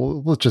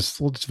 Well, let's just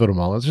vote them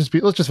all. Let's just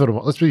vote them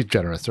all. Let's be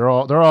generous. They're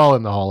all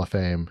in the Hall of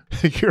Fame.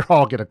 You're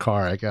all get a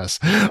car, I guess.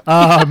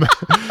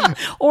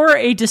 Or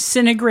a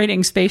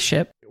disintegrating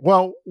spaceship.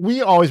 Well,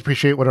 we always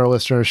appreciate when our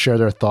listeners share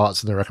their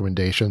thoughts and their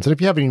recommendations. And if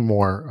you have any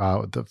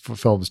more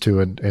films to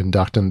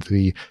induct into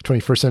the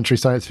 21st Century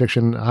Science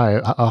Fiction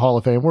Hall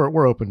of Fame,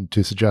 we're open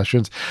to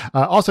suggestions.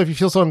 Also, if you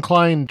feel so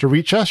inclined to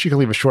reach us, you can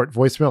leave a short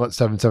voicemail at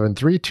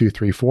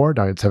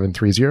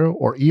 773-234-9730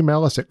 or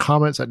email us at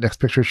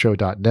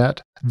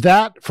comments@nextpictureshow.net.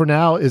 That, for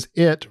now, is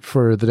it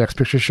for the Next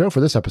Picture Show, for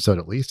this episode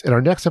at least. In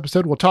our next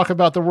episode, we'll talk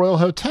about the Royal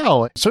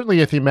Hotel.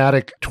 Certainly a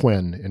thematic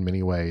twin in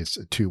many ways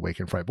to Wake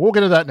and Fright. But we'll get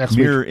to that next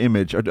week. Mirror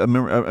image. A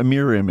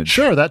mirror image.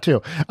 Sure, that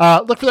too.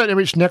 Look for that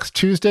image next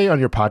Tuesday on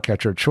your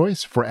podcatcher of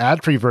choice. For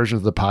ad-free versions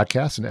of the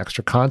podcast and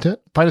extra content,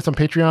 find us on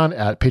Patreon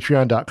at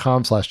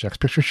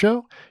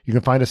patreon.com/nextpictureshow. You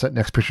can find us at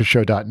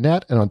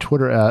nextpictureshow.net and on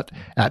Twitter at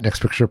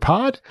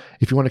nextpicturepod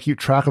if you want to keep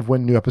track of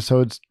when new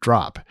episodes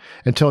drop.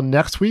 Until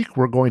next week,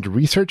 we're going to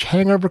research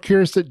hangover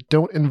cures that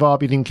don't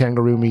involve eating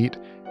kangaroo meat,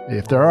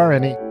 if there are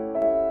any.